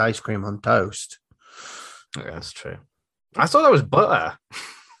eats ice cream on toast. Oh, that's true. I thought that was butter.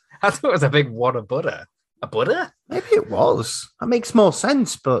 I thought it was a big wad of butter. A butter? Maybe it was. That makes more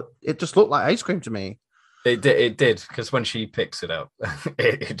sense, but it just looked like ice cream to me. It did, because when she picks it up,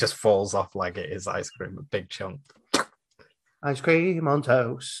 it just falls off like it is ice cream, a big chunk. Ice cream on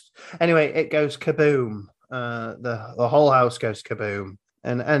toast. Anyway, it goes kaboom. The whole house goes kaboom.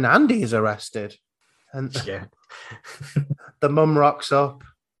 And Andy is arrested. And Yeah. the mum rocks up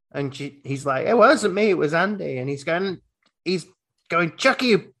and he's like, it wasn't me, it was Andy. And he's going, Chucky,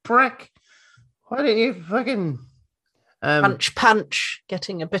 you prick. Why didn't you fucking... punch,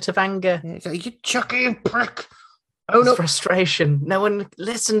 getting a bit of anger. He's like, you Chucky, you prick. Own up. Frustration. No one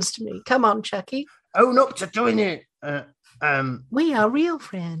listens to me. Come on, Chucky. Own up to doing it. We are real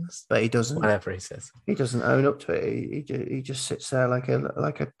friends. But he doesn't. Whatever he says. He doesn't own up to it. He just sits there like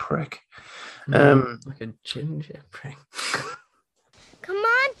a prick. Like a ginger prick. Come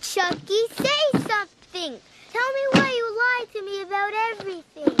on, Chucky, say something. Tell me why you lied to me about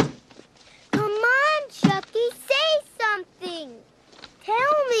everything. Come on, Chucky, say something.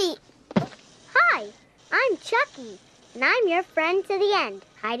 Tell me. Hi, I'm Chucky, and I'm your friend to the end.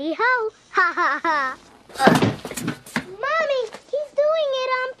 Heidi ho. Ha ha ha. Mommy, he's doing it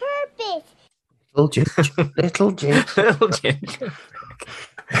on purpose. Little ginger. Little ginger.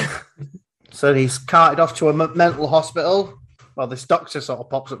 So he's carted off to a mental hospital. Well, this doctor sort of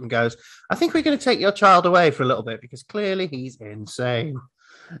pops up and goes, I think we're going to take your child away for a little bit because clearly he's insane.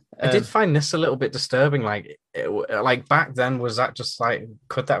 I did find this a little bit disturbing. Like back then, was that just like,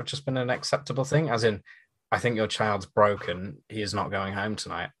 could that have just been an acceptable thing? As in, I think your child's broken. He is not going home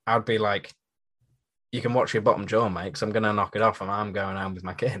tonight. I'd be like, you can watch your bottom jaw, mate, because I'm going to knock it off and I'm going home with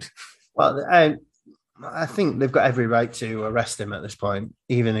my kid. Well, I think they've got every right to arrest him at this point,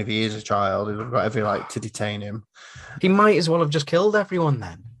 even if he is a child. They've got every right to detain him. He might as well have just killed everyone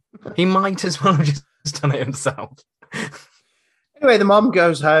then. He might as well have just done it himself. Anyway, the mom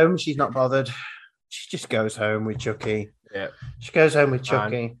goes home. She's not bothered. She just goes home with Chucky. Yeah. She goes home with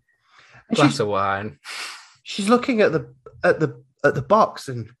Chucky. Glass of wine. She's looking at the box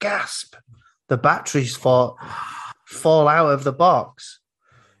and gasp. The batteries fall out of the box.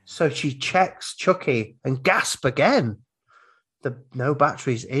 So she checks Chucky and gasp again. No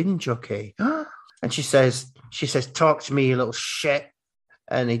batteries in Chucky. And she says, talk to me, you little shit.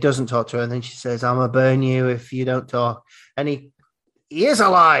 And he doesn't talk to her. And then she says, I'm going to burn you if you don't talk. And he is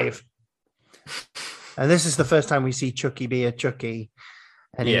alive. And this is the first time we see Chucky be a Chucky.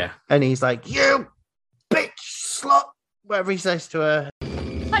 And he's like, you bitch, slut, whatever he says to her.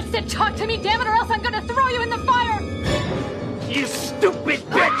 I said, talk to me, damn it, or else I'm going to throw you in the fire. You stupid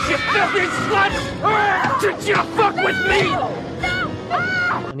bitch, you filthy slut! Did you fuck with me? No!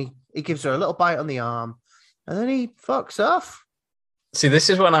 And he gives her a little bite on the arm. And then he fucks off. See, this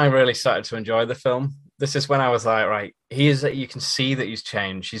is when I really started to enjoy the film. This is when I was like, right, you can see that he's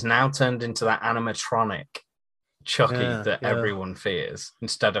changed. He's now turned into that animatronic Chucky that everyone fears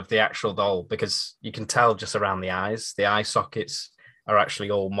instead of the actual doll, because you can tell just around the eyes, the eye sockets are actually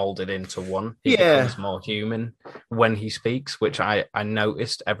all molded into one. He becomes more human when he speaks, which I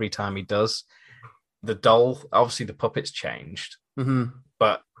noticed every time he does. The doll, obviously the puppet's changed,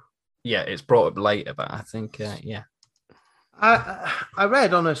 but yeah, it's brought up later, but I think, I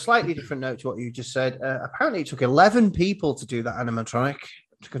read on a slightly different note to what you just said. Apparently, it took 11 people to do that animatronic,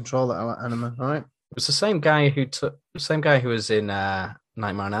 to control that animatronic. It was the same guy who was in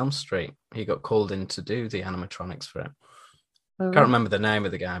Nightmare on Elm Street. He got called in to do the animatronics for it. Can't remember the name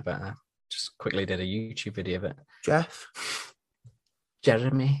of the guy, but I just quickly did a YouTube video of it.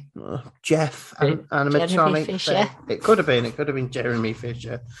 Jeremy. Jeff, animatronic. Jeremy Fisher. It could have been Jeremy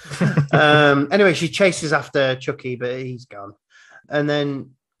Fisher. Anyway, she chases after Chucky, but he's gone. And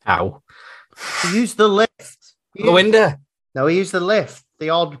then How? he used the lift. The window. No, he used the lift, the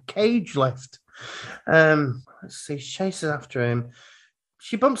odd cage lift. Let's see, she chases after him.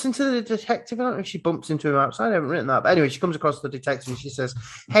 She bumps into the detective. I don't know if she bumps into him outside. I haven't written that. But anyway, she comes across the detective and she says,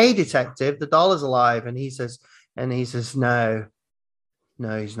 hey, detective, the doll is alive. And he says, no,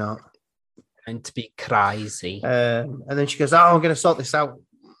 he's not. Meant to be crazy. And then she goes, I'm going to sort this out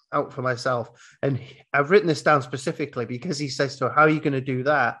for myself. And I've written this down specifically because he says to her, how are you going to do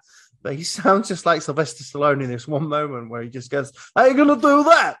that? But he sounds just like Sylvester Stallone in this one moment where he just goes, how are you going to do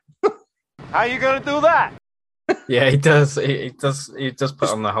that? How you gonna do that? Yeah, he does. He does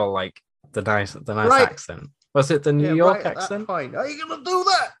put on the whole like the nice Right. accent. Was it the New York accent? How are you going to do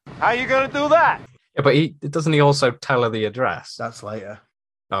that? How you gonna do that? Yeah, but doesn't he also tell her the address? That's later.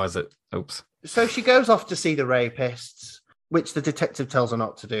 Oh, is it? Oops. So she goes off to see the rapists, which the detective tells her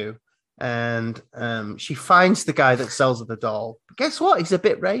not to do. And she finds the guy that sells her the doll. But guess what? He's a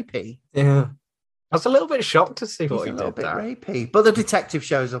bit rapey. Yeah. I was a little bit shocked to see what He's he a little did bit there. rapey. But the detective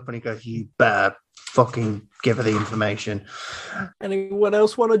shows up and he goes, you better fucking give her the information. Anyone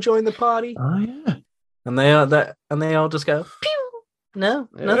else want to join the party? Oh yeah. And they all just go, pew. No,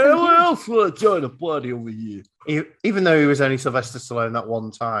 nothing. Who else want to join the party over here? Even though he was only Sylvester Stallone that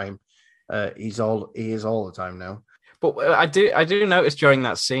one time, he is all the time now. But I do notice during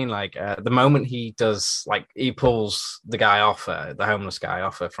that scene, like the moment he does, like he pulls the guy off, the homeless guy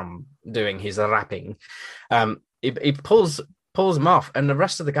off from doing his rapping, he pulls him off, and the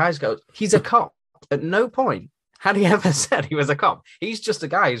rest of the guys go, he's a cop. At no point had he ever said he was a cop. He's just a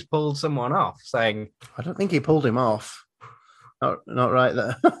guy who's pulled someone off, saying, I don't think he pulled him off. Not right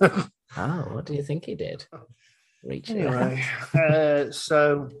there. oh, what do you think he did? Anyway,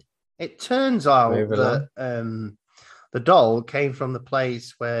 so it turns out that the doll came from the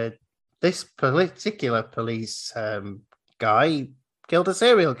place where this particular police guy killed a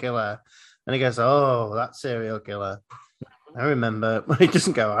serial killer. And he goes, oh, that serial killer. I remember. He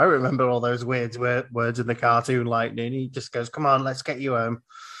doesn't go, I remember all those weird words in the cartoon lightning. He just goes, come on, let's get you home.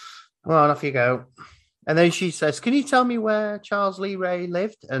 Come on, off you go. And then she says, can you tell me where Charles Lee Ray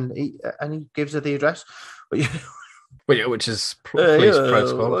lived? And he gives her the address. Which is police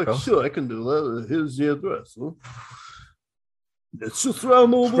protocol. Well, sure, I can do that. Here's the address. Huh? It's just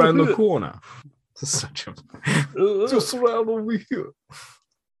around the corner. Just around over here.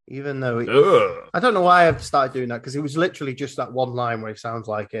 Even though I don't know why I've started doing that, because it was literally just that one line where he sounds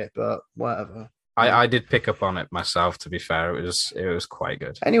like it, but whatever. I did pick up on it myself, to be fair. It was quite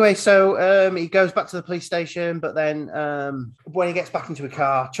good. Anyway, so he goes back to the police station, but then when he gets back into a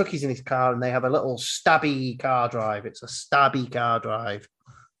car, Chucky's in his car, and they have a little stabby car drive. It's a stabby car drive.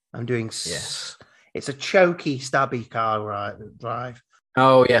 I'm doing... Yes. It's a choky, stabby car drive.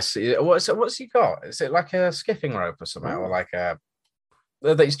 Oh, yes. What's he got? Is it like a skipping rope or something? Or like a...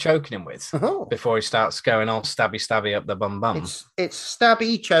 that he's choking him with before he starts going all stabby up the bum. It's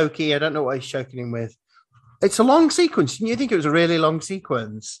stabby, choky. I don't know what he's choking him with. It's a long sequence. Didn't you think it was a really long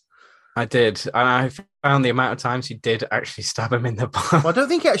sequence? I did. And I found the amount of times he did actually stab him in the bum. Well, I don't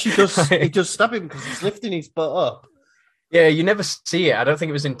think he actually does. He does stab him because he's lifting his butt up. Yeah, you never see it. I don't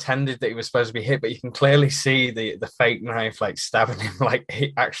think it was intended that he was supposed to be hit, but you can clearly see the fake knife like stabbing him, like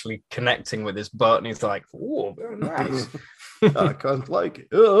he actually connecting with his butt, and he's like, "Oh, very nice." I can't like it.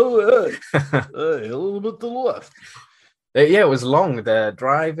 Oh, hey, a little bit to the left. Yeah, it was long. They're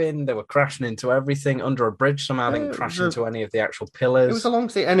driving. They were crashing into everything under a bridge somehow. They didn't crash into any of the actual pillars. It was a long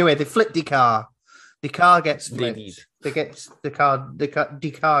scene. Anyway, they flipped the car. The car gets flipped. The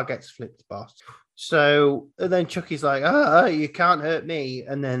car gets flipped, boss. So and then Chucky's like, you can't hurt me.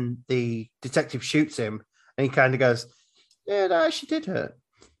 And then the detective shoots him, and he kind of goes, yeah, that actually did hurt.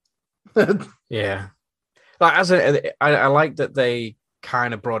 Yeah. Like I like that they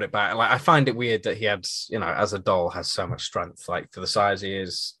kind of brought it back. Like I find it weird that he had, as a doll, has so much strength. Like for the size he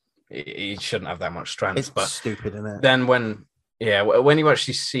is, he shouldn't have that much strength. It's but stupid, isn't it? Then when you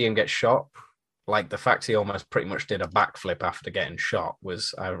actually see him get shot, like the fact he almost pretty much did a backflip after getting shot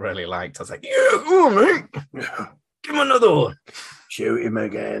I really liked. I was like, yeah, go on, mate. Give him another one. Shoot him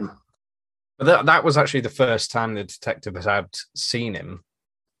again. But that was actually the first time the detective had seen him.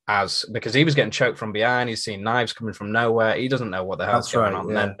 Because he was getting choked from behind, he's seen knives coming from nowhere. He doesn't know what the hell's going on.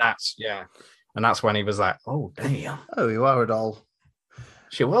 Yeah. And then that's when he was like, "Oh damn! Oh, you are a doll."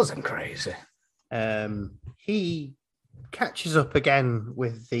 She wasn't crazy. He catches up again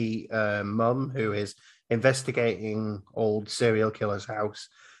with the mum who is investigating old serial killer's house,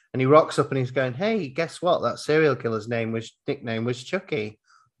 and he rocks up and he's going, "Hey, guess what? That serial killer's nickname was Chucky.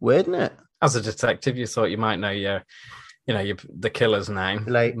 Weird, isn't it?" As a detective, you thought you might know the killer's name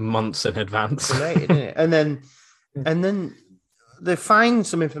months in advance. Related, isn't it? And then they find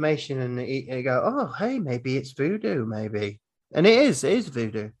some information and they go, oh, hey, maybe it's voodoo, maybe. And it is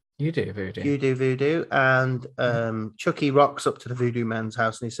voodoo. You do voodoo. You do voodoo. And Chucky rocks up to the voodoo man's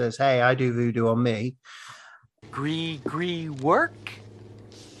house and he says, hey, I do voodoo on me. Gree work?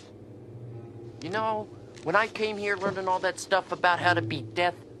 When I came here learning all that stuff about how to beat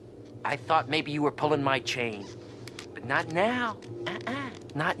death, I thought maybe you were pulling my chain. But not now.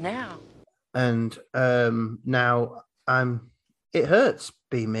 Not now. And now it hurts,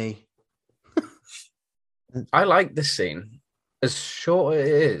 be me. I like this scene. As short as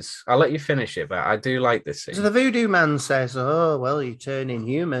it is, I'll let you finish it, but I do like this scene. So the voodoo man says, oh, well, you turn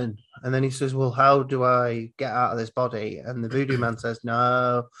inhuman. And then he says, well, how do I get out of this body? And the voodoo man says,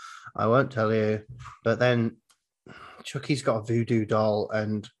 no, I won't tell you. But then Chucky's got a voodoo doll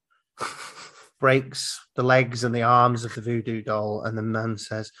and breaks the legs and the arms of the voodoo doll. And the man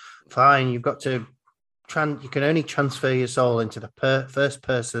says, fine, you've got to, you can only transfer your soul into the first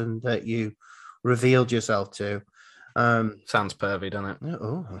person that you revealed yourself to. Sounds pervy, doesn't it?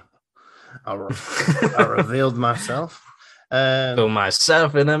 Oh. I revealed myself. Kill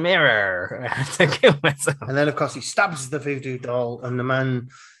myself in a mirror to kill myself. And then, of course, he stabs the voodoo doll, and the man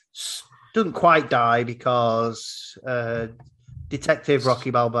doesn't quite die because Detective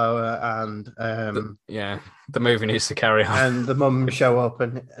Rocky Balboa and the movie needs to carry on. And the mum show up,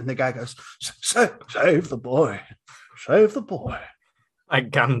 and the guy goes, "Save the boy, save the boy." Like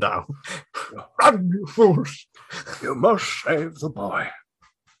Gandalf. Run, you fools! You must save the boy.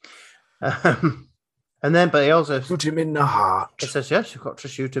 And then, but he also shoot him in the heart. He says, "Yes, you've got to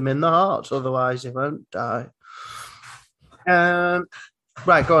shoot him in the heart, otherwise he won't die."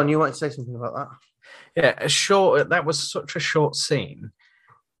 Right, go on. You want to say something about that? Yeah, that was such a short scene,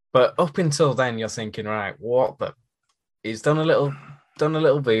 but up until then, you're thinking, right, what the? He's done a little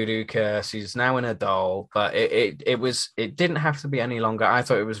voodoo curse. He's now in a doll, but it didn't have to be any longer. I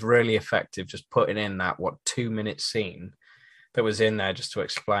thought it was really effective, just putting in that 2-minute scene that was in there just to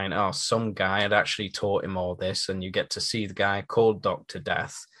explain. Oh, some guy had actually taught him all this, and you get to see the guy called Dr.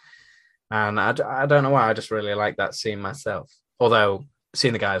 Death. And I don't know why, I just really like that scene myself. Although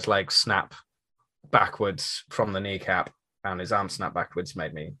seeing the guy's legs snap backwards from the kneecap and his arm snap backwards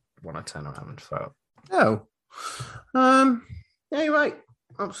made me want to turn around. So, yeah, you're right.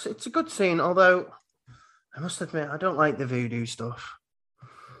 It's a good scene, although I must admit I don't like the voodoo stuff.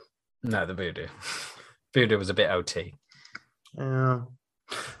 No, the voodoo was a bit OT. Yeah.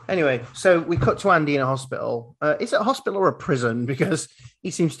 Anyway, so we cut to Andy in a hospital. Is it a hospital or a prison? Because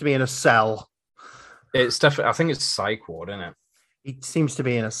he seems to be in a cell. It's definitely, I think it's psych ward, isn't it? He seems to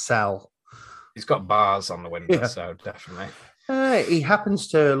be in a cell. He's got bars on the window, so definitely. He happens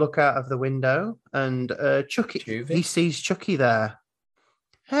to look out of the window, and Chucky. He sees Chucky there.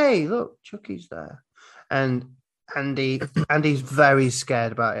 Hey, look, Chucky's there, and Andy's very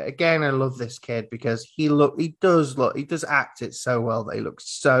scared about it. Again, I love this kid because he does act it so well that he looks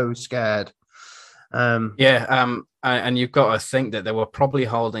so scared. And you've got to think that they were probably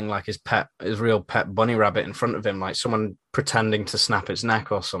holding like his real pet bunny rabbit in front of him, like someone pretending to snap its neck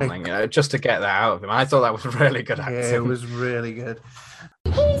or something, just to get that out of him. I thought that was really good acting. Yeah, it was really good.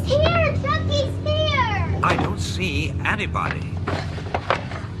 He's here! Chucky's here! I don't see anybody.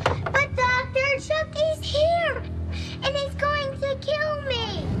 But Dr. Chucky's here! And he's going to kill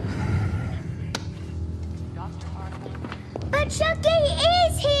me! But Chucky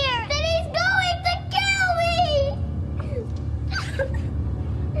is here! Then he's going to kill me!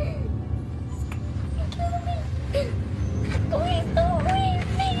 Please don't leave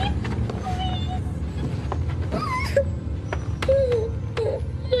me!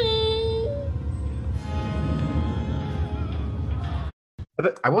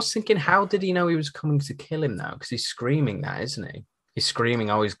 But I was thinking, how did he know he was coming to kill him now? Because he's screaming that, isn't he? He's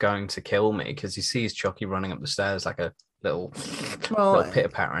screaming, "Oh, he's going to kill me," because he sees Chucky running up the stairs like a little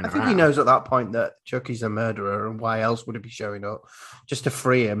pitter-pattering. I think he knows at that point that Chucky's a murderer, and why else would he be showing up? Just to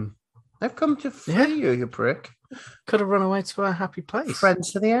free him. I've come to free you, you prick. Could have run away to a happy place.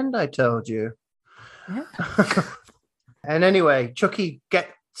 Friends to the end, I told you. Yeah. And anyway, Chucky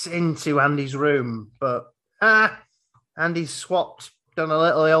gets into Andy's room, but Andy's done a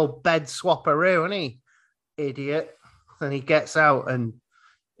little old bed swapperoo, hasn't he? Idiot. Then he gets out and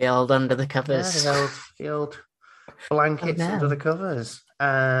the old under the covers. The old blankets under the covers.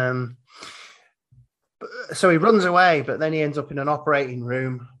 So he runs away, but then he ends up in an operating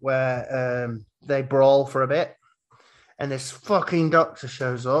room where they brawl for a bit, and this fucking doctor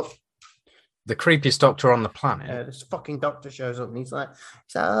shows up. The creepiest doctor on the planet. This fucking doctor shows up, and he's like,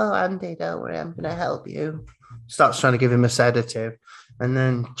 "Oh, Andy, don't worry, I'm going to help you." Starts trying to give him a sedative, and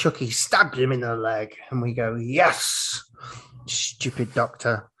then Chucky stabs him in the leg, and we go, "Yes, stupid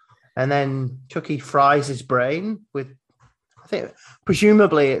doctor." And then Chucky fries his brain with, I think,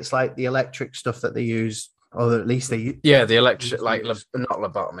 presumably it's like the electric stuff that they use, or at least they... Yeah, the electric, like, not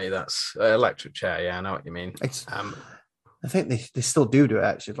lobotomy, that's electric chair, yeah, I know what you mean. It's, I think they still do it,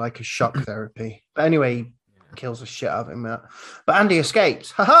 actually, like a shock therapy. But anyway, he kills the shit out of him. But Andy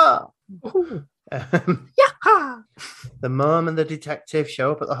escapes. Ha-ha! The mum and the detective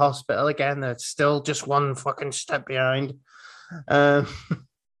show up at the hospital again. They're still just one fucking step behind.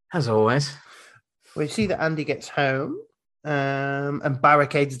 As always. We see that Andy gets home and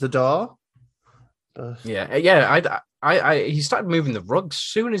barricades the door. He started moving the rug. As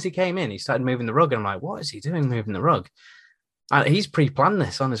soon as he came in, he started moving the rug. And I'm like, what is he doing moving the rug? And he's pre-planned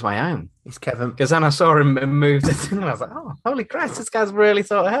this on his way home. He's Kevin. Because then I saw him move the thing and I was like, oh, holy Christ, this guy's really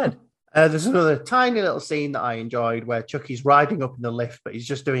thought ahead. There's another tiny little scene that I enjoyed where Chucky's riding up in the lift, but he's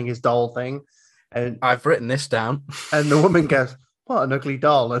just doing his doll thing. And I've written this down. And the woman goes, "What an ugly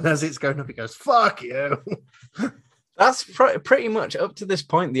doll." And as it's going up, he goes, "Fuck you." That's pretty much up to this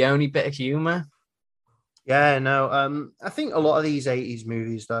point the only bit of humor. Yeah, no. I think a lot of these 80s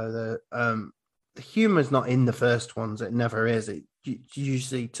movies, though, the humor's not in the first ones. It never is. It's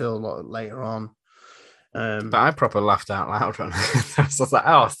usually till a lot later on. But I proper laughed out loud when I was like,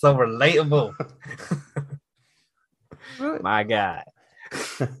 oh, so relatable. Right. My guy.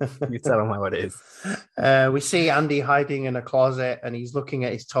 You tell him how it is. We see Andy hiding in a closet and he's looking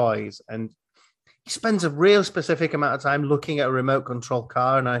at his toys, and he spends a real specific amount of time looking at a remote control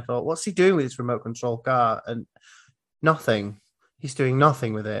car. And I thought, what's he doing with this remote control car? And nothing. He's doing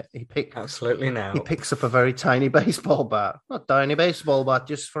nothing with it. Absolutely no. He picks up a very tiny baseball bat. Not tiny baseball bat,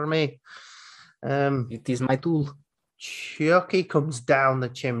 just for me. It is my tool. Chucky comes down the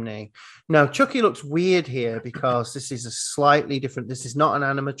chimney. Now, Chucky looks weird here because this is a slightly different. This is not an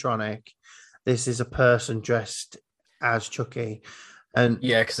animatronic. This is a person dressed as Chucky. And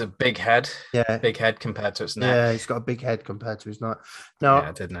yeah, because a big head. Yeah. Big head compared to its neck. Yeah, he's got a big head compared to his neck. Now, yeah,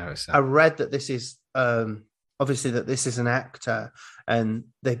 I did notice that. I read that this is obviously that this is an actor, and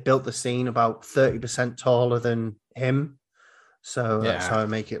they built the scene about 30% taller than him. So that's how I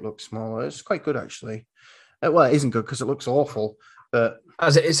make it look smaller. It's quite good, actually. Well, it isn't good because it looks awful, but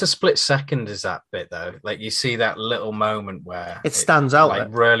it's a split second. Is that bit though? Like you see that little moment where it stands out, like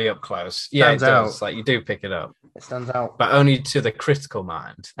really up close. Yeah, it does. Like you do pick it up. It stands out, but only to the critical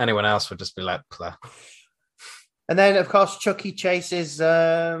mind. Anyone else would just be like, Pleh. And then, of course, Chucky chases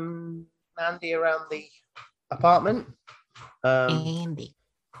Andy around the apartment. Andy.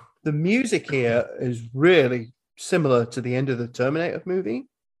 The music here is really similar to the end of the Terminator movie,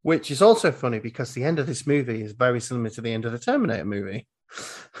 which is also funny because the end of this movie is very similar to the end of the Terminator movie.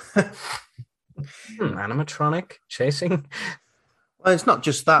 Animatronic chasing? Well, it's not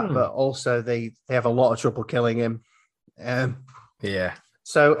just that, but also they have a lot of trouble killing him. Yeah.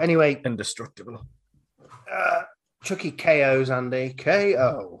 So anyway, indestructible. Chucky KOs Andy.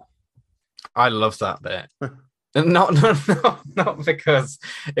 KO. I love that bit. Not because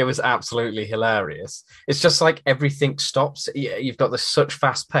it was absolutely hilarious. It's just like everything stops. You've got this such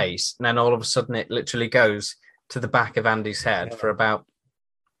fast pace, and then all of a sudden it literally goes to the back of Andy's head for about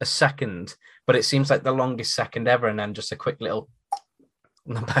a second, but it seems like the longest second ever, and then just a quick little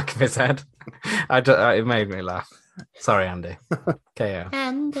on the back of his head. It made me laugh. Sorry, Andy. KO.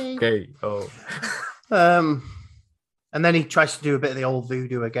 Andy. KO. And then he tries to do a bit of the old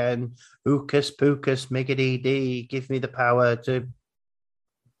voodoo again. Hocus pocus, miggity dee, give me the power to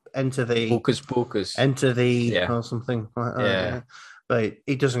enter the Hocus pocus. Enter the or something like that. Yeah. But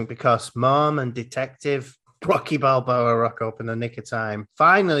he doesn't because Mom and Detective Rocky Balboa rock up in the nick of time.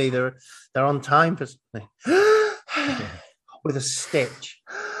 Finally, they're on time for something. With a stitch.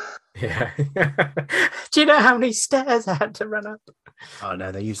 Yeah. Do you know how many stairs I had to run up? Oh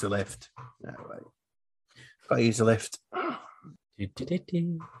no, they use the lift. No, right. Got to use the lift.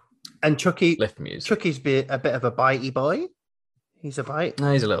 And Chucky, lift music. Chucky's a bit of a bitey boy. He's a bite.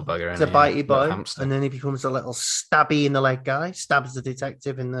 No, he's a little bugger. He's a bitey boy, and then he becomes a little stabby in the leg guy. Stabs the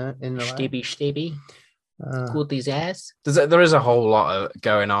detective in the leg. Stabby. Good his ass. There is a whole lot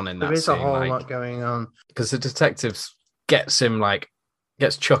going on in that. There is a whole lot going on because the detective gets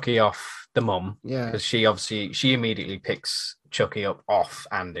Chucky off the mum. Yeah, because she immediately picks Chucky up off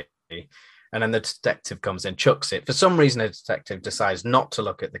Andy. And then the detective comes in, chucks it. For some reason, the detective decides not to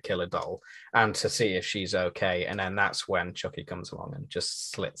look at the killer doll and to see if she's okay. And then that's when Chucky comes along and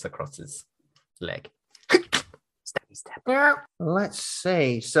just slits across his leg. Stab. Let's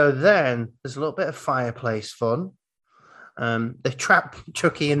see. So then there's a little bit of fireplace fun. They trap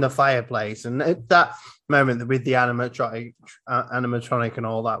Chucky in the fireplace. And at that moment with the animatronic and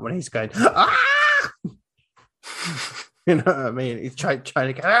all that, when he's going, ah! You know what I mean? He's trying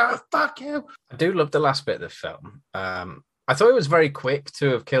to get, fuck you. I do love the last bit of the film. I thought it was very quick to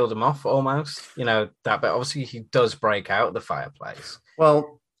have killed him off almost. You know, that bit. Obviously, he does break out of the fireplace.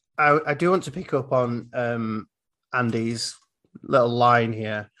 Well, I do want to pick up on Andy's little line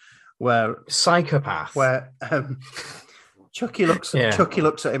here where... Psychopath. Where Chucky looks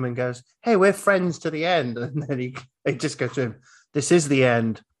at him and goes, hey, we're friends to the end. And then he just goes to him, this is the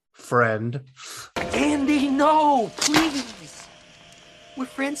end, friend. Andy, no, please. We're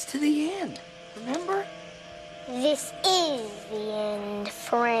friends to the end, remember? This is the end,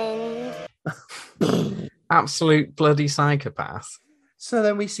 friend. Absolute bloody psychopath. So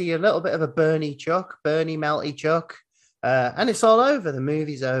then we see a little bit of a Bernie melty Chuck, and it's all over. The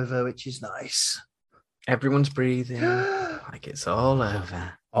movie's over, which is nice. Everyone's breathing like it's all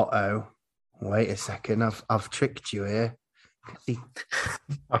over. Uh-oh. Wait a second, I've tricked you here.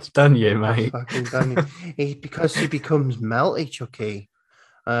 I've done you, mate. I've fucking done you. Because he becomes melty Chucky.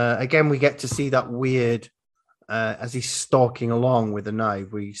 Again, we get to see that weird as he's stalking along with a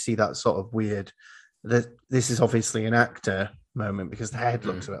knife, we see that sort of weird. This is obviously an actor moment because the head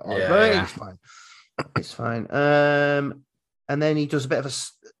looks a bit odd, but it's fine. It's fine. And then he does a bit of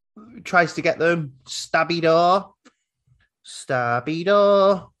tries to get them stabby door. So he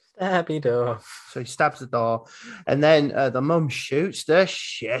stabs the door, and then the mum shoots the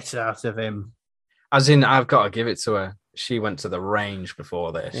shit out of him. As in, I've got to give it to her. She went to the range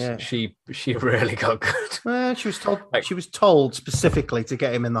before this. Yeah. She really got good. Well, she was told specifically to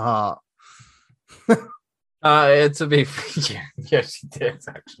get him in the heart. To be yeah, she did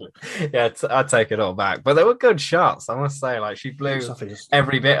actually. Yeah, I take it all back. But they were good shots, I must say. Like she blew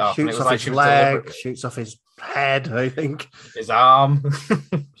every bit off. Shoots off his leg, shoots off his head. I think his arm.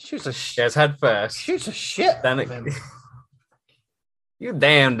 Shoots a his head first. Shoots a shit. Then you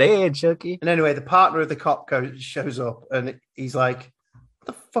damn dead, Chucky. And anyway, the partner of the cop shows up, and he's like, "What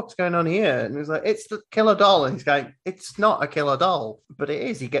the fuck's going on here?" And he's like, "It's the killer doll." And he's going, "It's not a killer doll, but it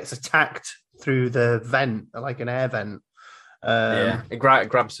is." He gets attacked through the vent, like an air vent. It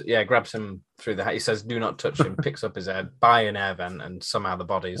grabs him through the head. He says, "Do not touch him." Picks up his head by an air vent, and somehow the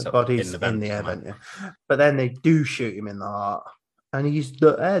body's in the air vent. Yeah. But then they do shoot him in the heart, and he's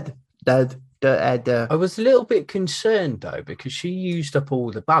dead. I was a little bit concerned though because she used up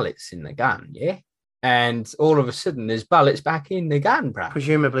all the bullets in the gun, yeah, and all of a sudden there's bullets back in the gun, bro.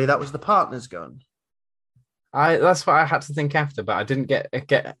 Presumably that was the partner's gun. That's what I had to think after, but I didn't get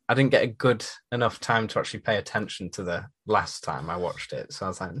a good enough time to actually pay attention to the last time I watched it. So I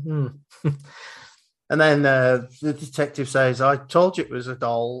was like, And then the detective says, "I told you it was a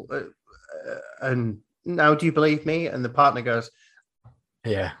doll, and now do you believe me?" And the partner goes,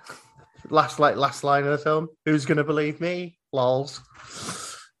 "Yeah." Last line of the film. Who's going to believe me? Lols.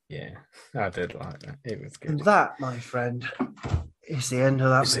 Yeah, I did like that. It was good. And that, my friend, is the end of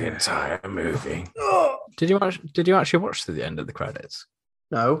that. It's the entire movie. Did you actually watch to the end of the credits?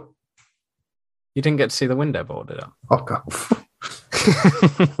 No. You didn't get to see the window boarded up. Oh God.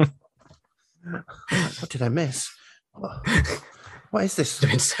 What did I miss? What is this?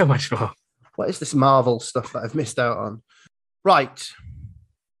 Doing so much more. What is this Marvel stuff that I've missed out on? Right.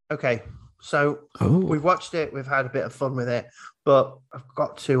 Okay. So we've watched it. We've had a bit of fun with it, but we've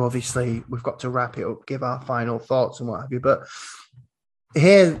got to wrap it up, give our final thoughts and what have you. But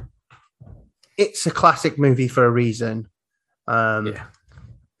here, it's a classic movie for a reason. I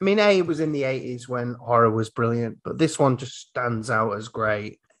mean, it was in the 80s when horror was brilliant, but this one just stands out as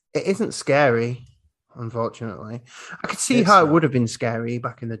great. It isn't scary, unfortunately. I could see how it would have been scary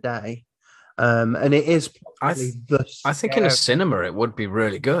back in the day. And it is I think in a cinema it would be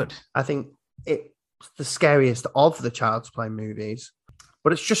really good. I think it's the scariest of the Child's Play movies,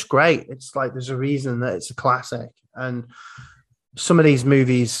 but it's just great. It's like there's a reason that it's a classic. And some of these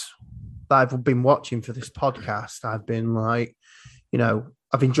movies that I've been watching for this podcast, I've been like,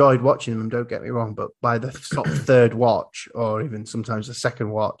 I've enjoyed watching them, don't get me wrong, but by the sort of third watch or even sometimes the second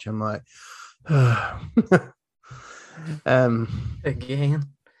watch, I'm like, again.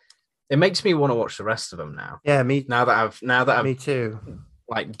 It makes me want to watch the rest of them now. Yeah, me. Now that I've me too.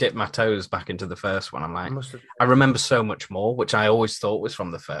 Like dipped my toes back into the first one, I'm like, I remember so much more, which I always thought was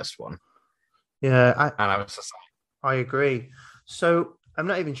from the first one. Yeah, I was just like, I agree. So I'm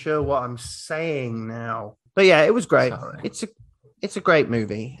not even sure what I'm saying now, but yeah, it was great. Sorry. It's a great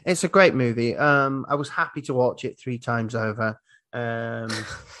movie. It's a great movie. I was happy to watch it 3 times over.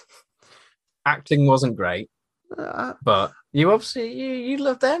 Acting wasn't great. But you obviously you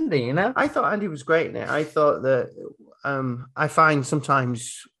loved Andy, I thought Andy was great in it. I thought that I find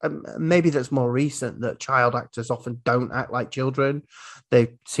sometimes maybe that's more recent that child actors often don't act like children.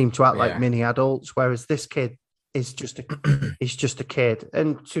 They seem to act like mini adults, whereas this kid is just a kid,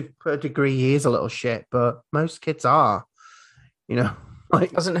 and to a degree he is a little shit. But most kids are,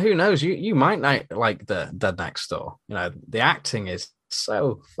 like. Who knows? You might not like the next door. The acting is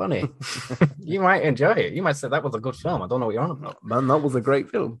so funny. You might enjoy it. You might say that was a good film. I don't know what you're on about. Man, that was a great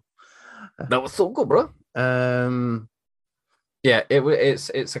film. That was so good, bro. Yeah,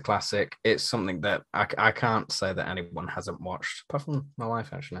 it's a classic. It's something that I can't say that anyone hasn't watched, apart from my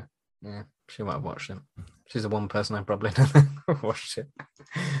wife, actually. Yeah, she might have watched it. She's the one person I probably never watched it.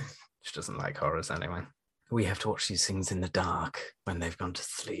 She doesn't like horrors anyway. We have to watch these things in the dark when they've gone to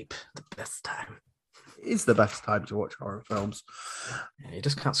sleep. The best time. It's the best time to watch horror films. Yeah, you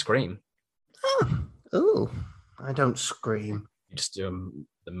just can't scream. Oh, I don't scream. You just do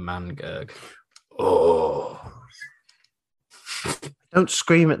the man gurg. Oh. I don't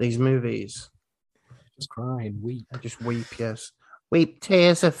scream at these movies. Just cry and weep. I just weep, yes. Weep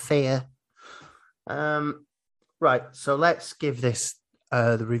tears of fear. Right, so let's give this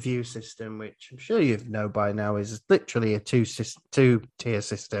the review system, which I'm sure you know by now is literally a two-tier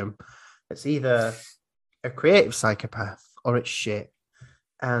system. It's either a creative psychopath or it's shit.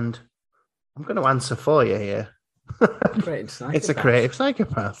 And I'm going to answer for you here. It's a creative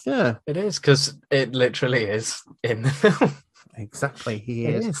psychopath, yeah. It is, because it literally is in the film. Exactly, he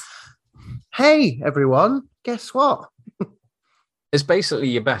is. Hey, everyone, guess what? It's basically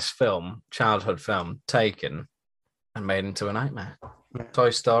your best film, childhood film, taken and made into a nightmare. Yeah.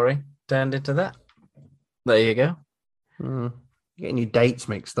 Toy Story turned into that. There you go. Getting your dates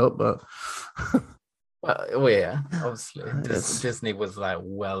mixed up, but... Well, yeah, obviously. Disney was like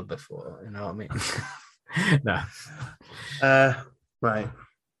well before, you know what I mean? No. Right.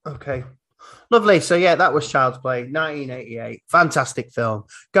 Okay. Lovely. So, yeah, that was Child's Play, 1988. Fantastic film.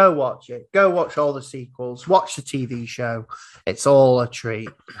 Go watch it. Go watch all the sequels. Watch the TV show. It's all a treat.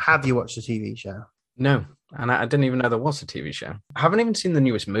 Have you watched the TV show? No. And I didn't even know there was a TV show. I haven't even seen the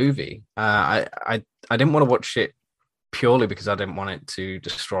newest movie. I didn't want to watch it purely because I didn't want it to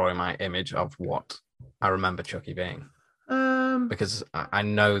destroy my image of what I remember Chucky being. Because I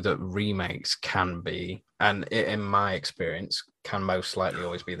know that remakes can be, and in my experience, can most likely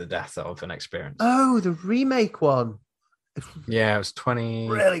always be the death of an experience. Oh, the remake one. Yeah, it was 20...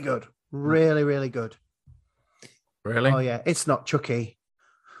 Really good. Really, really good. Really? Oh, yeah. It's not Chucky.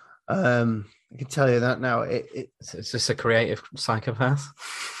 I can tell you that now. Is this a creative psychopath?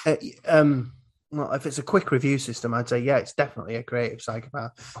 Well, if it's a quick review system, I'd say, yeah, it's definitely a creative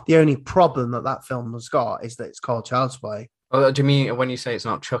psychopath. The only problem that film has got is that it's called Child's Play. Oh, do you mean when you say it's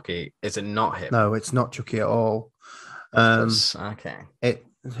not Chucky, is it not him? No, it's not Chucky at all. Okay.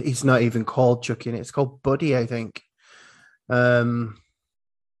 He's not even called Chucky, and it's called Buddy, I think.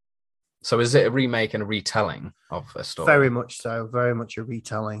 So is it a remake and a retelling of a story? Very much so. Very much a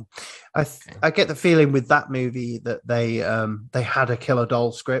retelling. I get the feeling with that movie that they had a Killer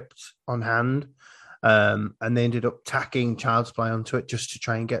Doll script on hand, and they ended up tacking Child's Play onto it just to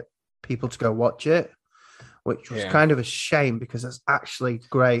try and get people to go watch it, which was kind of a shame because it's actually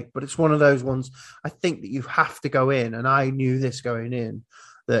great. But it's one of those ones I think that you have to go in, and I knew this going in,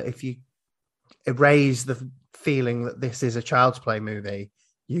 that if you erase the feeling that this is a Child's Play movie,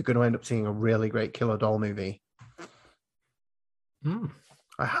 you're going to end up seeing a really great Killer Doll movie.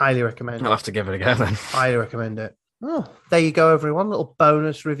 I highly recommend it. I'll have to give it a go then. Highly recommend it. Oh, there you go, everyone. Little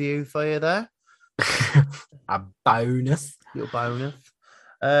bonus review for you there. A bonus. Little bonus.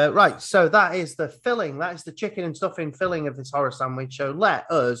 Right, so that is the filling. That is the chicken and stuffing filling of this horror sandwich. So let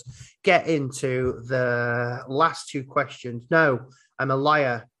us get into the last two questions. No, I'm a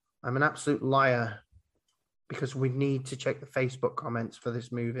liar. I'm an absolute liar. Because we need to check the Facebook comments for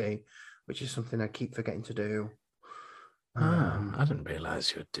this movie, which is something I keep forgetting to do. I didn't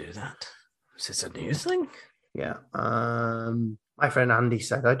realize you would do that. Is this a new thing? Yeah. My friend Andy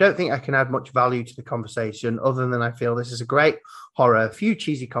said, I don't think I can add much value to the conversation other than I feel this is a great horror, a few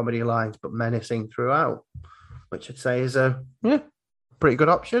cheesy comedy lines, but menacing throughout, which I'd say is a pretty good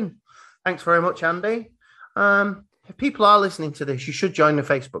option. Thanks very much, Andy. If people are listening to this, you should join the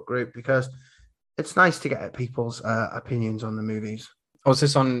Facebook group because it's nice to get people's opinions on the movies. Oh, is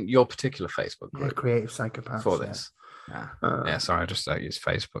this on your particular Facebook group? Yeah, Creative Psychopaths. For this? Yeah, sorry, I just don't use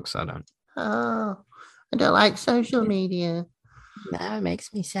Facebook, so I don't. Oh, I don't like social media. No, it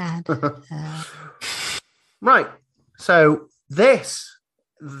makes me sad. Right, so this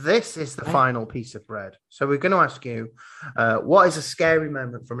is the final piece of bread. So we're going to ask you, what is a scary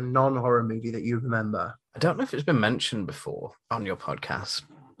moment from a non-horror movie that you remember? I don't know if it's been mentioned before on your podcast,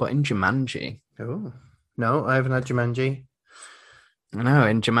 but in Jumanji. Oh, no, I haven't had Jumanji. I know,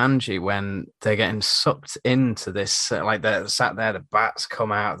 in Jumanji, when they're getting sucked into this, like they're sat there, the bats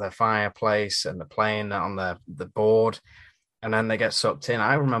come out of their fireplace and they're playing on the board, and then they get sucked in.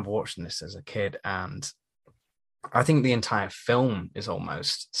 I remember watching this as a kid, and I think the entire film is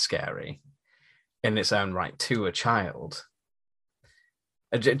almost scary in its own right to a child.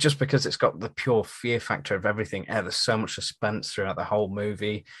 Just because it's got the pure fear factor of everything. There's so much suspense throughout the whole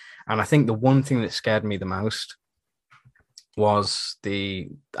movie. And I think the one thing that scared me the most was I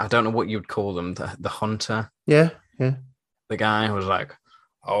don't know what you'd call them, the hunter. Yeah. The guy who was like,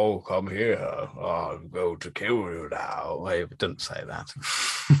 oh, come here. I'm going to kill you now. Well, he didn't say that.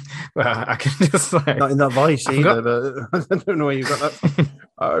 Well, I can just like... Not in that voice either, but I don't know where you got that.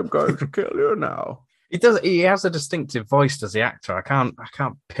 I'm going to kill you now. He has a distinctive voice, does the actor. I can't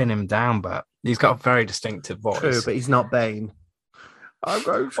pin him down, but he's got a very distinctive voice. True, but he's not Bane. I'm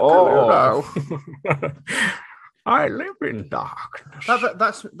going to kill you now. I live in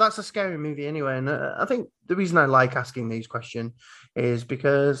darkness. That's a scary movie anyway, and I think the reason I like asking these questions is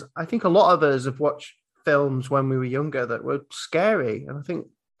because I think a lot of us have watched films when we were younger that were scary, and I think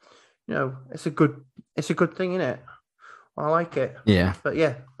it's a good thing, isn't it? I like it. Yeah. But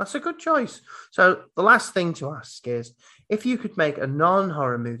yeah, that's a good choice. So the last thing to ask is, if you could make a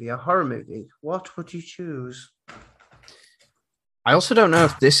non-horror movie a horror movie, what would you choose? I also don't know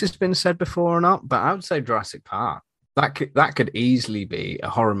if this has been said before or not, but I would say Jurassic Park. That could easily be a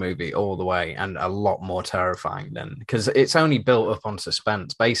horror movie all the way, and a lot more terrifying than, because it's only built up on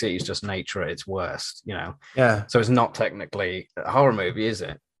suspense. Basically, it's just nature at its worst, Yeah. So it's not technically a horror movie, is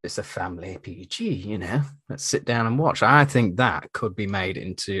it? It's a family PG, Let's sit down and watch. I think that could be made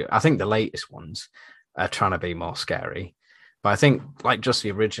into. I think the latest ones are trying to be more scary, but I think like just the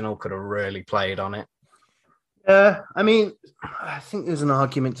original could have really played on it. Yeah, I mean, I think there's an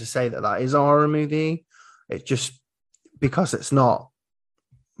argument to say that is a horror movie. It's just because it's not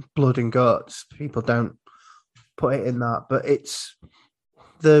blood and guts, people don't put it in that. But it's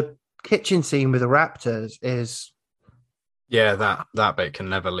the kitchen scene with the raptors is that bit can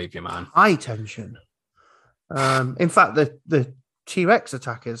never leave your mind. high tension. In fact, the T-Rex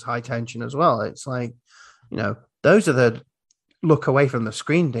attack is high tension as well. It's like, those are the look away from the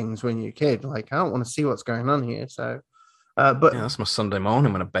screen things when you're a kid. Like, I don't want to see what's going on here. So, but that's my Sunday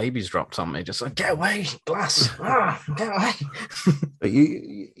morning when a baby's dropped on me. Just like, get away, glass, get away. But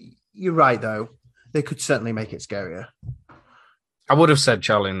you're right though. They could certainly make it scarier. I would have said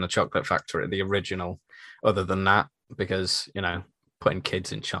Charlie and the Chocolate Factory, the original. Other than that, because putting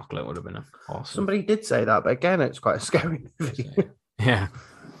kids in chocolate would have been awesome. Somebody did say that, but again, it's quite a scary movie. Yeah,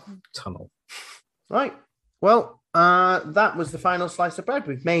 tunnel. Right. Well, that was the final slice of bread.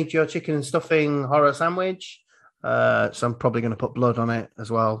 We've made your chicken and stuffing horror sandwich. So I'm probably going to put blood on it as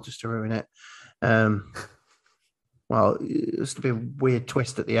well, just to ruin it. Well, it's to be a weird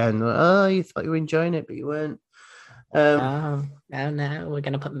twist at the end. Oh, you thought you were enjoying it, but you weren't. No, we're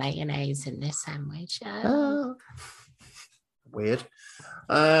going to put mayonnaise in this sandwich. Oh. Weird.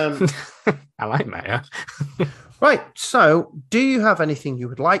 I like mayo. Right. So, do you have anything you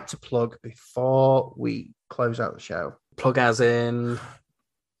would like to plug before we close out the show? Plug as in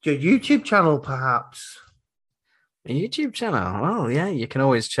your YouTube channel, perhaps. A YouTube channel. Well, yeah, you can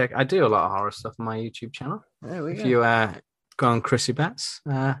always check. I do a lot of horror stuff on my YouTube channel. There we go. If you go on Chrissy Betts,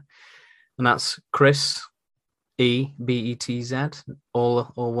 and that's Chris EBETZ, all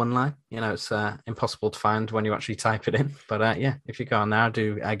one line. It's impossible to find when you actually type it in. But yeah, if you go on there, I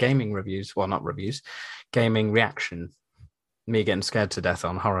do gaming reviews. Well, not reviews, gaming reaction. Me getting scared to death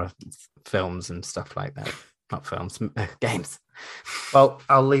on horror films and stuff like that. Not films, games. Well,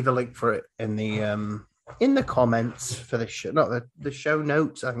 I'll leave a link for it in the comments for the show. Not the show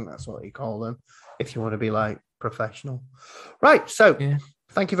notes. I think that's what you call them. If you want to be like professional, right? So, yeah.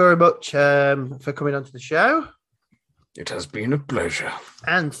 Thank you very much for coming onto the show. It has been a pleasure.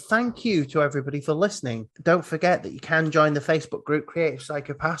 And thank you to everybody for listening. Don't forget that you can join the Facebook group Creative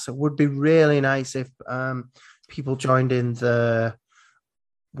Psychopaths. It would be really nice if people joined in the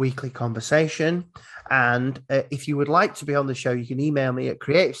weekly conversation. And if you would like to be on the show, you can email me at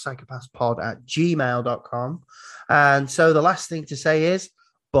creativepsychopathspod@gmail.com. And so the last thing to say is,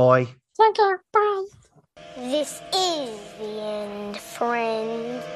 bye. Thank you. Bye. This is the end.